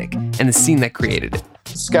aesthetic and the scene that created it.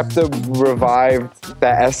 Skepta revived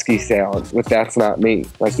that Esky sound with That's Not Me.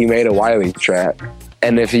 Like, he made a Wiley track.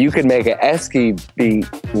 And if you could make an Esky beat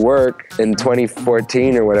work in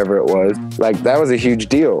 2014 or whatever it was, like, that was a huge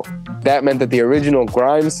deal. That meant that the original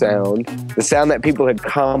grime sound, the sound that people had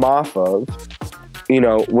come off of, you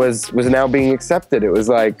know, was now being accepted. It was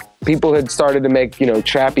like people had started to make, you know,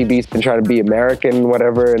 trappy beats and try to be American,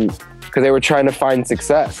 whatever, and because they were trying to find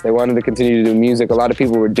success. They wanted to continue to do music. A lot of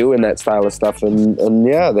people were doing that style of stuff, and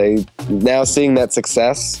yeah, they now seeing that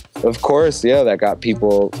success, of course, yeah, that got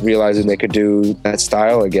people realizing they could do that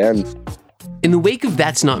style again. In the wake of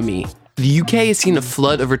That's Not Me, the UK has seen a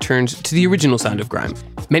flood of returns to the original sound of grime,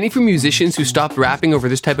 many from musicians who stopped rapping over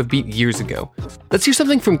this type of beat years ago. Let's hear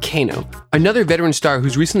something from Kano, another veteran star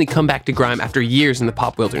who's recently come back to grime after years in the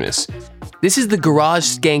pop wilderness. This is the Garage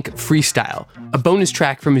Skank Freestyle, a bonus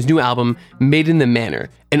track from his new album, Made in the Manor,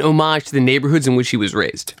 an homage to the neighborhoods in which he was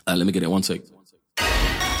raised. Let me get it 1 sec.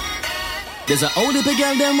 There's an old hippie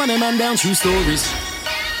girl them running man down true stories.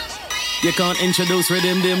 You can't introduce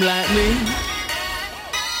rhythm dim like me.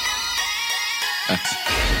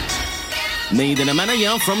 Needing a man a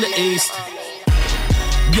young from the east.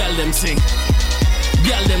 Girl them sing.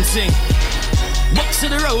 Girl them sing. Box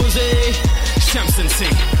of the rosy. Shamson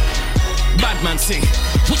sing. Badman sing.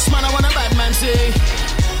 Which man I want a badman sing?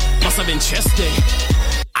 Must have been chest day.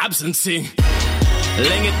 Absent sing.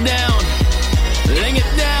 Laying it down. Laying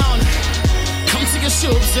it down. Come to your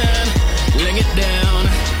shoes and laying it down.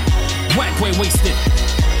 Whack way wasted.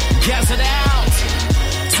 Gas it out.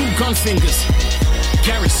 2 gun fingers.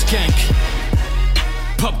 Gary Skank.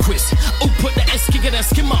 Pub quiz. Oh, put the Eski get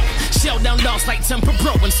Eskimo. Shell down dance like Temper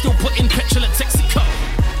Bro and still put in petrol at Texaco.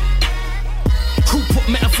 Who put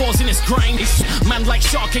metaphors in his grind? Man like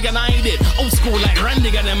Sharky and I did. Old school like Randy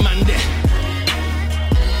and them man there.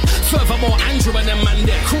 Furthermore, Andrew and them man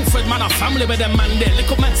there. Crawford man, a family with them man there.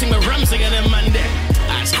 Little man sing with Ramsey and them man there.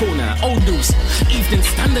 That's cool now. Old dudes. Evening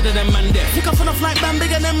standard of them man there. Pick up on a flight Bambi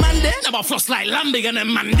and them man there. Never floss like Lambie and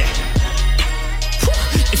them man there.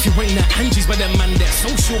 If you ain't that Angie's with them man there.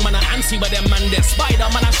 Social man, a Ansi with them man there. Spider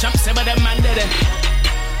man, a Shamsi with them man there.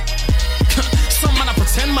 Some man, a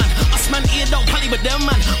pretend man. Us man, ear don't pally with them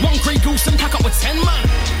man. One grey goose and pack up with 10 man.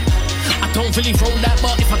 I don't really roll that,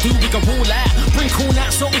 but if I do, we can roll out. Bring cool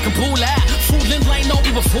out so we can pull out. Fooling like no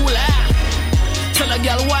people fool out. Tell a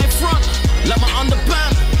girl white front, let my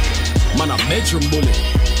underband. Man, a bedroom bully.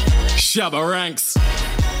 Shabba ranks.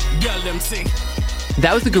 Girl them sing.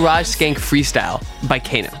 That was the Garage Skank Freestyle by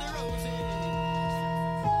Kano.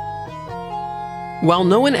 While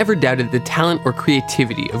no one ever doubted the talent or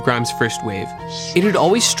creativity of Grime's first wave, it had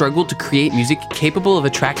always struggled to create music capable of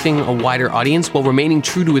attracting a wider audience while remaining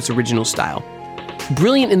true to its original style.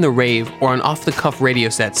 Brilliant in the rave or on off-the-cuff radio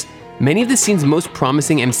sets, many of the scene's most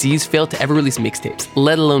promising MCs failed to ever release mixtapes,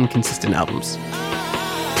 let alone consistent albums.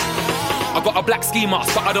 I got a black ski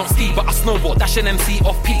mask, but I don't ski, but I snowboard, dash an MC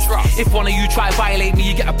off peak. If one of you try violate me,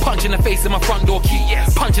 you get a punch in the face with my front door key.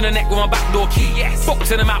 Yes. Punch in the neck with my back door key. Yes.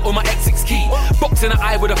 Boxing them out with my X6 key. Boxing the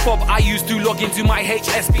eye with a fob I used to log into my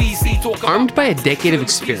HSBC. Armed by a decade of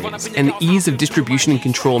experience and the ease of distribution and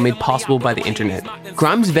control made possible by the internet,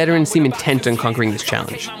 Grime's veterans seem intent on conquering this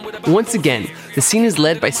challenge. Once again, the scene is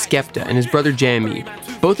led by Skepta and his brother Jamie,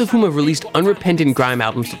 both of whom have released unrepentant grime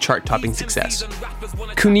albums to chart-topping success.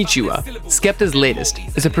 Konnichiwa, Skepta's latest,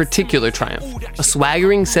 is a particular triumph, a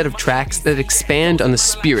swaggering set of tracks that expand on the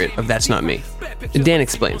spirit of That's Not Me. Dan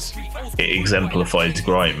explains. It exemplifies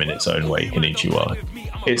grime in its own way, Konnichiwa.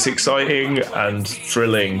 It's exciting and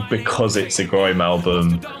thrilling because it's a grime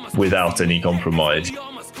album without any compromise.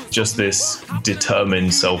 Just this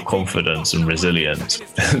determined self-confidence and resilience.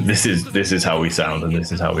 This is how we sound and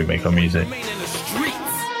this is how we make our music.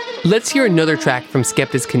 Let's hear another track from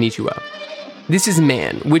Skepta's Konnichiwa. This is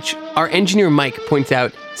Man, which our engineer Mike points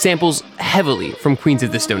out samples heavily from Queens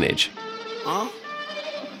of the Stone Age. Huh?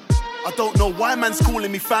 I don't know why man's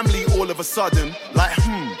calling me family all of a sudden. Like,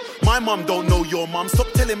 my mum don't know your mum.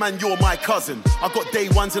 Stop telling man you're my cousin. I got day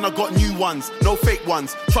ones and I got new ones. No fake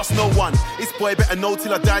ones, trust no one. This boy better know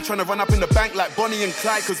till I die, trying to run up in the bank like Bonnie and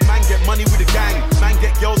Clyde. Cause man get money with the gang, man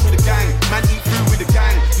get girls with the gang, man eat food with the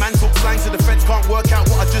gang, man talk slang so the feds can't work out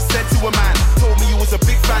what I just said to a man. Told me you was a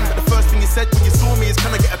big fan, but the first thing you said when you saw me is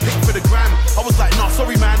can I get a pic for the gram? I was like, nah,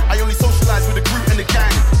 sorry man, I only socialise with the group and the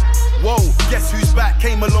gang. Whoa, guess who's back?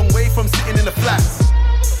 Came a long way from sitting in the flats.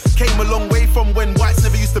 Came a long way from when whites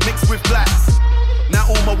never used to mix with blacks. Now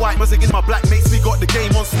all my white music and my black mates, we got the game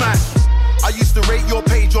on smash. I used to rate your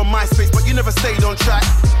page on MySpace, but you never stayed on track.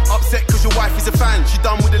 Upset cause your wife is a fan. She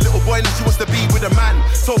done with a little boy, now she wants to be with a man.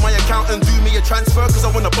 Told my accountant do me a transfer cause I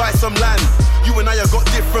wanna buy some land. You and I have got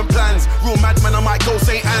different plans. Real madman, I might go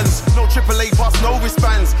St. Anne's. No AAA pass, no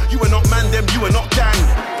wristbands. You are not man, them, you are not gang.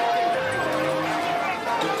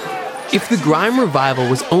 If the grime revival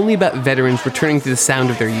was only about veterans returning to the sound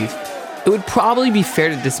of their youth, it would probably be fair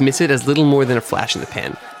to dismiss it as little more than a flash in the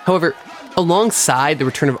pan. However, alongside the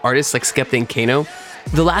return of artists like Skepta and Kano,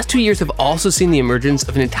 the last 2 years have also seen the emergence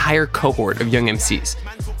of an entire cohort of young MCs.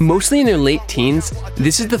 Mostly in their late teens,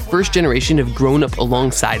 this is the first generation who have grown up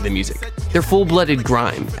alongside the music. They're full-blooded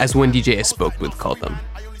grime, as one DJ I spoke with called them.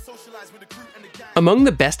 Among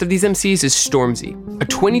the best of these MCs is Stormzy, a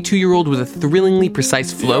 22-year-old with a thrillingly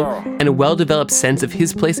precise flow and a well-developed sense of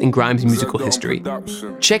his place in grime's musical history.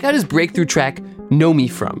 Check out his breakthrough track, Know Me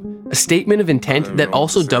From, a statement of intent that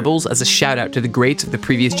also doubles as a shout-out to the greats of the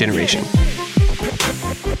previous generation.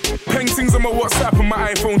 Paintings on my WhatsApp and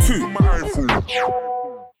my iPhone too.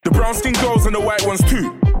 The brown skin girls and the white ones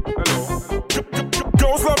too.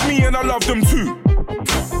 Girls love me and I love them too.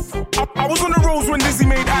 I was on the roads when Lizzie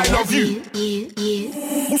made I Love You.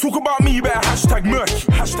 We'll talk about me, you better Hashtag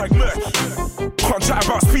murky. Can't chat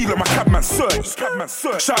about speed like my cabman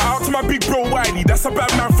search. Shout out to my big bro Wiley, that's a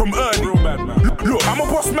bad man from early. Look, I'm a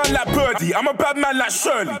boss man like Birdie, I'm a bad man like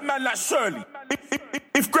Shirley.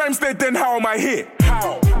 If Grime's dead, then how am I here?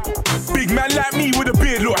 How? Big man like me with a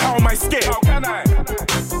beard, look, how am I scared? How can I?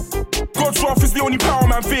 God's wrath is the only power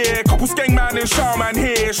man fear. Couple skeng man and shower man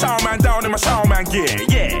here. Shower man down in my shower man gear.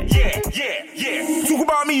 Yeah. Talk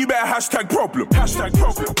about me, you better hashtag problem.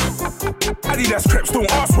 Adidas crepes,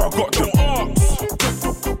 don't ask where I got them.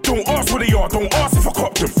 Don't ask where they are, don't ask if I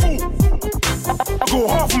cop them. Fool. I go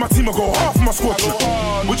half of my team, I go half of my squadron.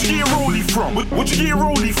 Where'd you get your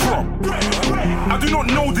rollie from? I do not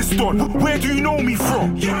know this don. Where do you know me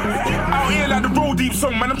from? Out here like the Roll Deep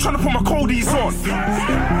song, man, I'm trying to put my coldies on.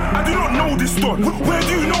 I do not know this don. Where do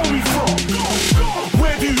you know me from?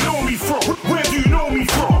 Where do you know me from? Where do you know me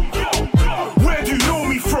from? Where do you know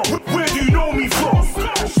me from? Where do you know me from?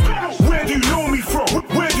 Where do you know me from?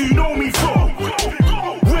 Where do you know me from?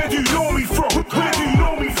 Where do you know me from? Where do you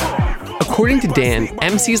know me from? According to Dan,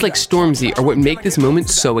 MCs like Stormzy are what make this moment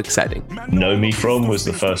so exciting. Know Me From was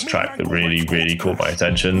the first track that really caught my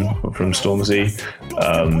attention from Stormzy.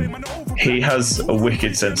 He has a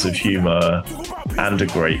wicked sense of humour and a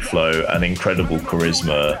great flow and incredible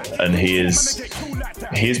charisma, and he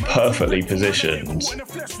is perfectly positioned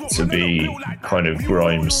to be kind of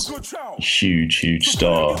Grime's huge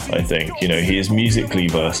star, I think. You know, he is musically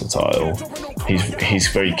versatile. He's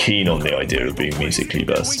very keen on the idea of being musically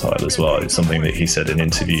versatile as well. It's something that he said in an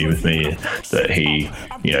interview with me, that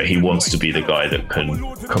he wants to be the guy that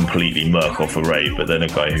can completely murk off a rave, but then a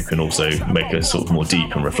guy who can also make a sort of more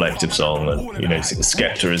deep and reflective song. And, you know,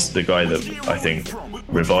 Skepta is the guy that I think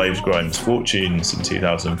revived Grime's fortunes in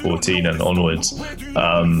 2014 and onwards,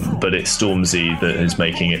 but it's Stormzy that is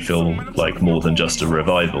making it feel like more than just a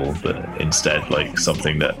revival, but instead like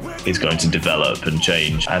something that is going to develop and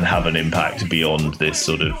change and have an impact beyond this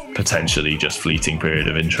sort of potentially just fleeting period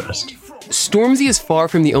of interest. Stormzy is far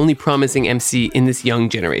from the only promising MC in this young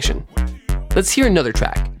generation. Let's hear another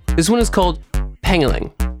track. This one is called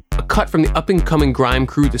Pengaling, a cut from the up-and-coming grime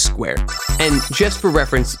crew The Square. And just for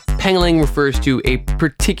reference, Pengaling refers to a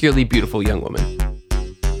particularly beautiful young woman.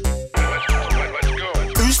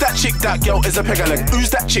 Who's that chick, that girl is a pengaling? Who's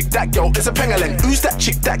that chick, that girl is a pengaling? Who's that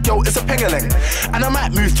chick, that girl is a pengaling? And I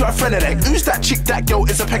might move to a friend of them. Who's that chick, that girl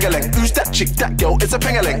is a pengaling? Who's that chick, that girl is a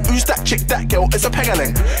pengaling? Who's that chick, that girl is a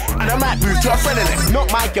pengaling? And I might move to a friend of them.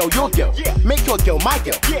 Not my girl, your girl. Make your girl my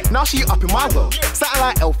girl. Now she up in my world.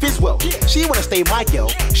 Satellite elf is well. She wanna stay my girl.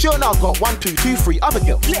 Sure now got 1, 2, 2, 3 other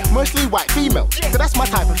girls. Mostly white female. So that's my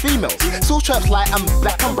type of females. Soul traps like I'm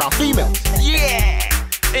black and brown females. Yeah!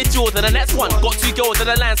 It's Jordan, the next one. Got 2 girls in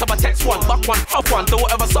the line, so I text one. Buck one, up one, do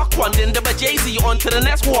whatever, suck one. Then double Jay-Z on to the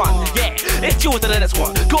next one. Yeah, it's Jordan, the next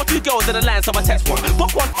one. Got 2 girls in the line, so I text one.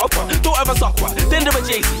 Buck one, up one, do whatever, suck one. Then double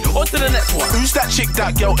Jay-Z on to the next one. Who's that chick,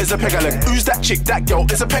 that girl is a pengaling? Who's that chick, that girl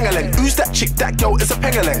is a pengaling? Who's that chick, that girl is a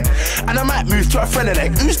pengaling? And I might move to a friend of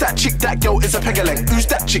them. Who's that chick, that girl is a pengaling? Who's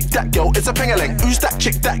that chick, that girl is a pengaling? Who's that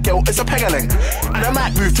chick, that girl is a pengaling? And I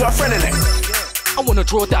might move to a friend of them. I wanna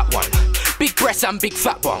draw that one. Big breasts and big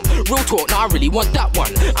fat one. Real talk, now I really want that one.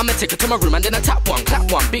 I'ma take it to my room and then I tap one.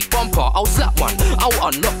 Clap one, big bumper, I'll slap one. I'll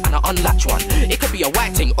unlock and I'll unlatch one. It could be a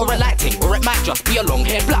white thing or a light thing, or it might just be a long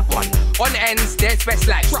hair black one. On ends, there's best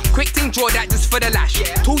life. Quick thing, draw that just for the lash.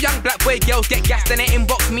 2 young black boy girls get gassed and they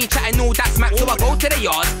inbox me chatting all that smack. So I go to the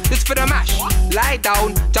yard, just for the mash. Lie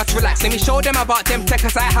down, just relax. Let me show them about them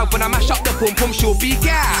techers I have when I mash up the pum pum, she'll be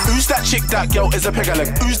gassed. Who's that chick, that girl is a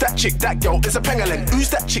pengaling? Who's that chick, that girl is a pengaling? Who's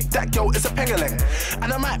that chick, that girl is a pengaling?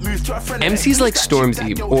 And I might move to a friend. MCs like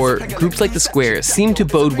Stormzy or groups like The Square seem to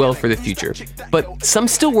bode well for the future, but some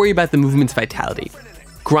still worry about the movement's vitality.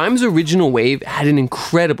 Grime's original wave had an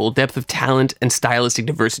incredible depth of talent and stylistic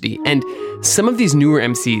diversity, and some of these newer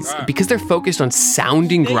MCs, because they're focused on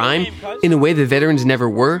sounding grime in a way the veterans never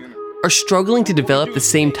were, are struggling to develop the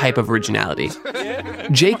same type of originality.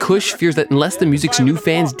 Jay Kush fears that unless the music's new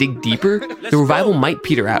fans dig deeper, the revival might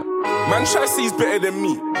peter out. Man, try to see he's better than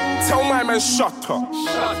me. Tell my man, shut up.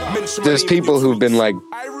 There's people who've been like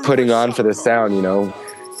putting on for the sound, you know.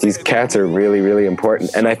 These cats are really important.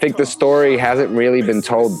 And I think the story hasn't really been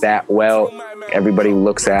told that well. Everybody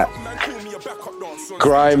looks at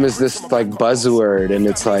grime as this like buzzword, and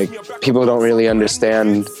it's like people don't really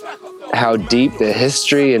understand how deep the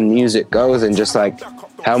history and music goes, and just like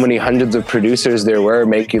how many hundreds of producers there were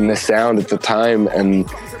making this sound at the time, and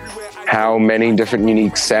how many different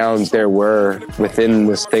unique sounds there were within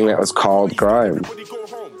this thing that was called grime.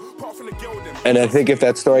 And I think if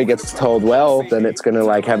that story gets told well, then it's gonna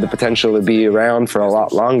like have the potential to be around for a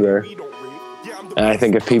lot longer. And I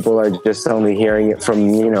think if people are just only hearing it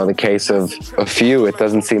from, the case of a few, it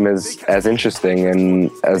doesn't seem as interesting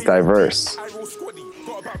and as diverse.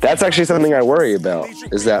 That's actually something I worry about,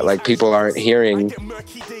 is that like people aren't hearing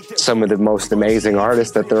some of the most amazing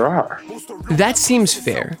artists that there are. That seems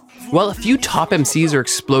fair. While a few top MCs are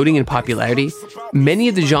exploding in popularity, many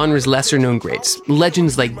of the genre's lesser-known greats,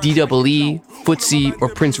 legends like D.E.E., Footsie, or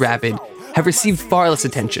Prince Rapid, have received far less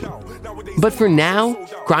attention. But for now,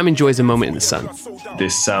 grime enjoys a moment in the sun.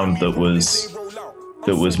 This sound that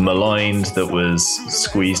was maligned, that was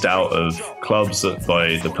squeezed out of clubs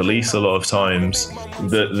by the police a lot of times,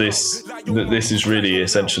 that this is really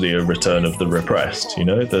essentially a return of the repressed,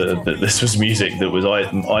 that this was music that was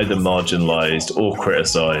either marginalized or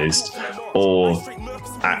criticized or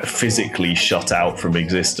physically shut out from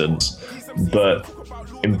existence. But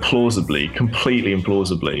completely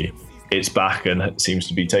implausibly, it's back and it seems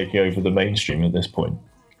to be taking over the mainstream at this point.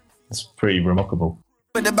 It's pretty remarkable.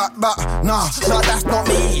 With the back, nah, that's not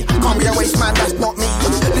me. Can't be a waste man, that's not me.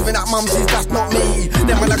 Living at mumsy's, that's not me.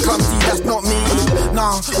 Then when I clumsy, that's not me.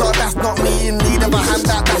 Nah, that's not me. In need of a hand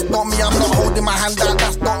out, that's not me. I'm not holding my hand out,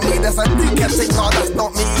 that's not me. There's a dickhead thing, nah, that's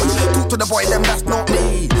not me. Talk to the boy, them, that's not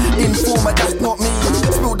me. Informer, that's not me.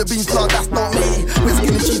 Spill the beans, nah, that's not me.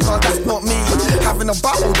 Whiskey and cheese, nah, that's not me. Having a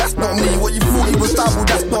battle, that's not me. What you thought he was double,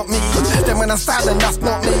 that's not me. Then when I'm silent, that's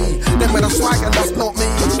not me. Then when I'm swagging, that's not me.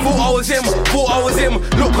 Thought I was him.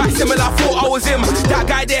 Look quite similar, thought I was him. That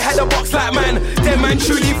guy there had a box like man. Them man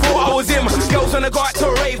truly thought I was him. Girls wanna go out to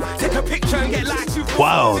a rave, take a picture and get like you.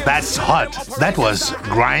 Wow, that's hot. That was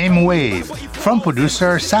Grime Wave from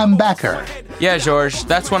producer Sam Backer. Yeah, George,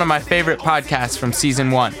 that's one of my favorite podcasts from season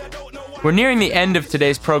 1. We're nearing the end of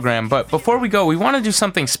today's program, but before we go, we want to do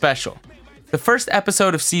something special. The first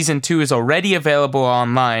episode of season 2 is already available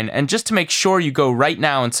online, and just to make sure you go right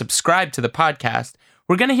now and subscribe to the podcast,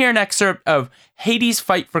 we're going to hear an excerpt of Hades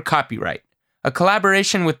Fight for Copyright, a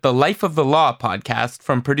collaboration with the Life of the Law podcast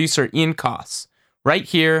from producer Ian Koss, right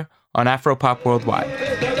here on Afropop Worldwide.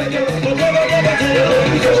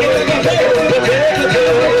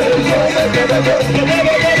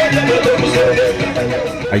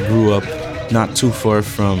 I grew up not too far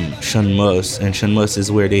from Shanmus, and Shanmus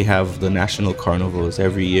is where they have the national carnivals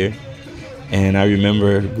every year. And I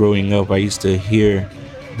remember growing up, I used to hear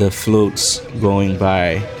the floats going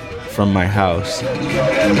by from my house.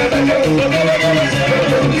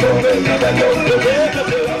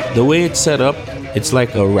 The way it's set up, it's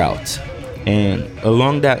like a route. And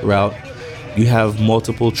along that route, you have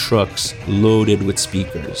multiple trucks loaded with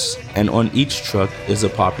speakers. And on each truck is a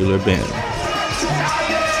popular band.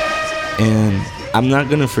 And I'm not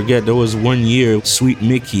gonna forget, there was one year, Sweet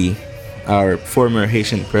Mickey, our former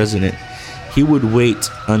Haitian president, he would wait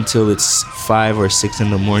until it's 5 or 6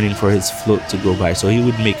 in the morning for his float to go by. So he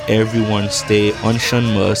would make everyone stay on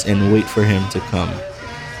Shanmus and wait for him to come.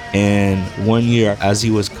 And one year, as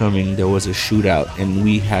he was coming, there was a shootout, and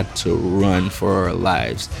we had to run for our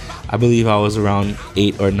lives. I believe I was around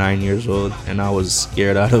 8 or 9 years old, and I was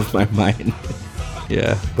scared out of my mind.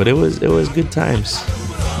 Yeah, but it was good times.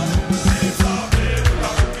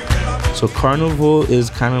 So Carnival is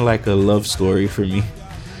kind of like a love story for me.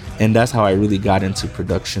 And that's how I really got into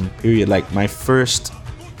production, period. Like, my first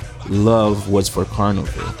love was for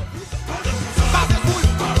Carnival.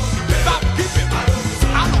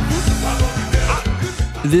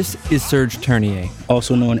 This is Serge Tournier,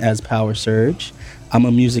 also known as Power Serge. I'm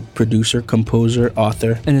a music producer, composer,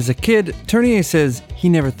 author. And as a kid, Tournier says he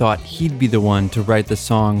never thought he'd be the one to write the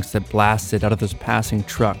songs that blasted out of those passing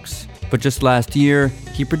trucks. But just last year,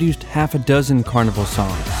 he produced half a dozen Carnival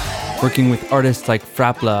songs, working with artists like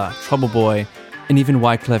Frapla, Trouble Boy, and even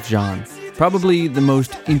Wyclef Jean, probably the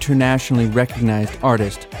most internationally recognized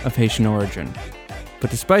artist of Haitian origin.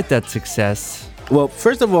 But despite that success... Well,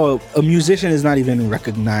 first of all, a musician is not even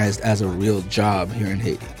recognized as a real job here in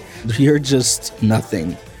Haiti. You're just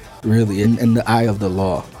nothing, really, in the eye of the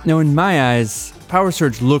law. Now, in my eyes, Power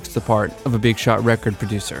Serge looks the part of a big shot record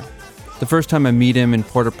producer. The first time I meet him in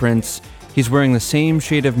Port-au-Prince, he's wearing the same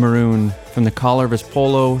shade of maroon from the collar of his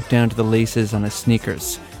polo down to the laces on his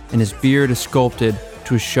sneakers, and his beard is sculpted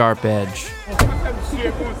to a sharp edge.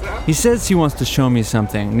 He says he wants to show me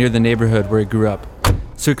something near the neighborhood where he grew up.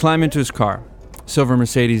 So we climb into his car, silver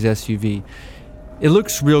Mercedes SUV. It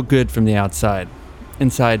looks real good from the outside.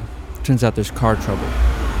 Inside, turns out there's car trouble.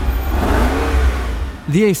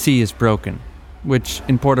 The AC is broken, which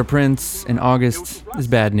in Port-au-Prince in August is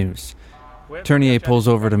bad news. Tournier pulls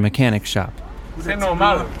over to a mechanic shop. The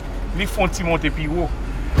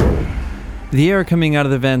air coming out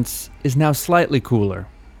of the vents is now slightly cooler,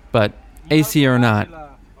 but AC or not,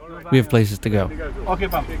 we have places to go.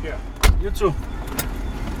 You too.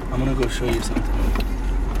 I'm gonna go show you something.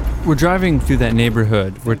 We're driving through that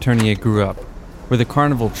neighborhood where Ternier grew up, where the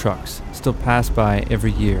carnival trucks still pass by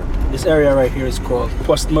every year. This area right here is called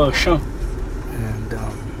Poste Marchand. And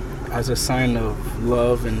as a sign of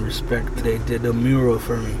love and respect, they did a mural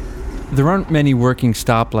for me. There aren't many working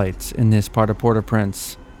stoplights in this part of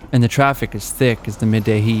Port-au-Prince, and the traffic is thick as the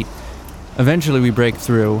midday heat. Eventually we break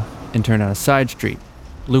through and turn on a side street,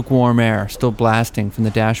 lukewarm air still blasting from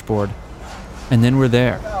the dashboard. And then we're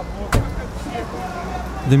there.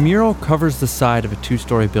 The mural covers the side of a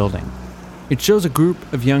 2-story building. It shows a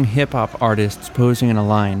group of young hip-hop artists posing in a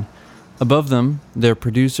line. Above them, their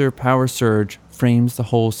producer, Power Surge, frames the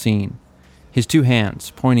whole scene, his 2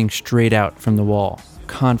 hands pointing straight out from the wall,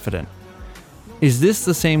 confident. Is this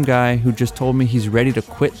the same guy who just told me he's ready to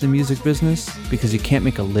quit the music business because he can't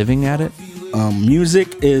make a living at it?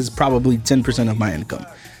 Music is probably 10% of my income.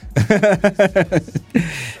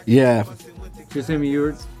 Yeah. You're saying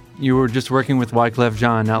you were just working with Wyclef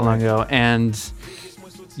Jean not long ago, and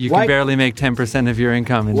you can barely make 10% of your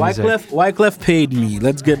income in music. Wyclef paid me.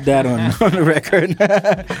 Let's get that on the record.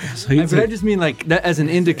 But I just mean like that as an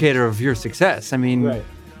indicator of your success. I mean,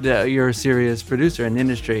 you're a serious producer in the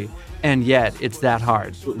industry, and yet it's that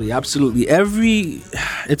hard. Absolutely.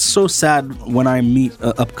 It's so sad when I meet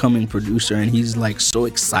an upcoming producer and he's like so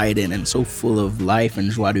excited and so full of life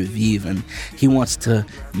and joie de vivre, and he wants to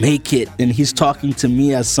make it, and he's talking to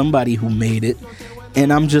me as somebody who made it.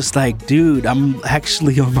 And I'm just like, dude, I'm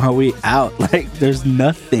actually on my way out. Like, there's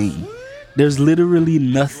nothing. There's literally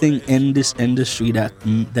nothing in this industry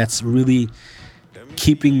that's really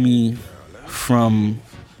keeping me from,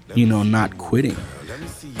 not quitting,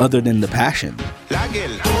 other than the passion.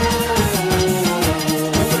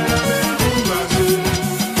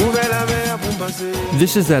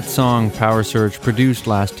 This is that song Power Surge produced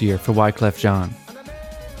last year for Wyclef Jean.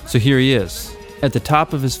 So here he is, at the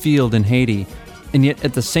top of his field in Haiti, and yet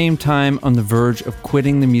at the same time on the verge of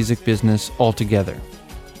quitting the music business altogether,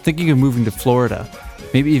 thinking of moving to Florida,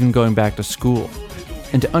 maybe even going back to school.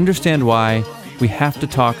 And to understand why, we have to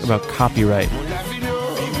talk about copyright.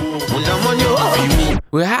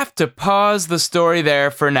 We have to pause the story there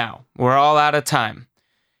for now. We're all out of time.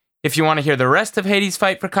 If you want to hear the rest of Haiti's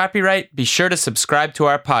fight for copyright, be sure to subscribe to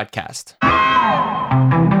our podcast.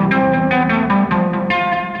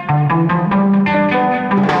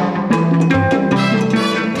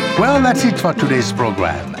 Well, that's it for today's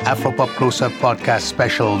program, Afropop Close-Up Podcast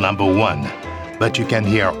Special number 1. But you can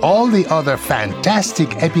hear all the other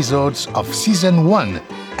fantastic episodes of Season 1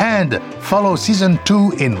 and follow Season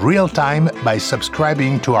 2 in real time by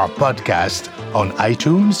subscribing to our podcast on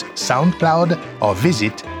iTunes, SoundCloud, or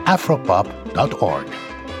visit afropop.org.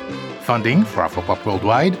 Funding for Afropop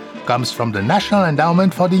Worldwide comes from the National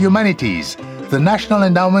Endowment for the Humanities, the National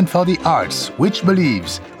Endowment for the Arts, which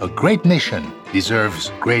believes a great nation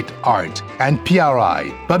deserves great art, and PRI,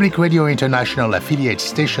 Public Radio International affiliate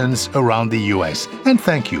stations around the U.S. And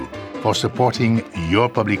thank you for supporting your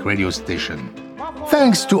public radio station.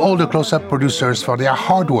 Thanks to all the Close-Up producers for their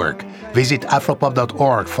hard work. Visit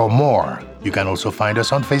afropop.org for more. You can also find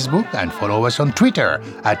us on Facebook and follow us on Twitter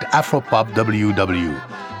at AfropopWW.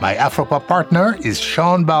 My Afropop partner is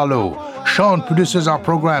Sean Barlow. Sean produces our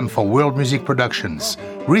program for World Music Productions.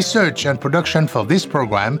 Research and production for this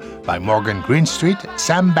program by Morgan Greenstreet,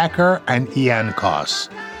 Sam Backer, and Ian Koss.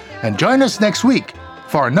 And join us next week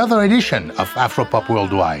for another edition of Afropop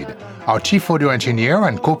Worldwide. Our chief audio engineer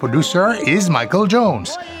and co-producer is Michael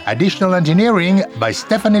Jones. Additional engineering by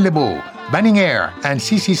Stephanie Lebeau. Banning Air and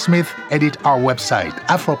CC Smith edit our website,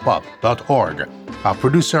 afropop.org. Our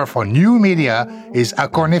producer for new media is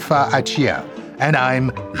Akornefa Achia. And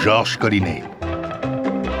I'm Georges Collinet.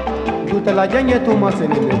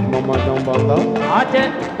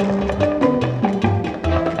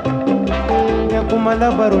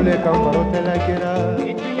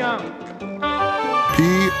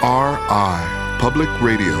 PRI, Public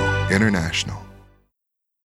Radio International.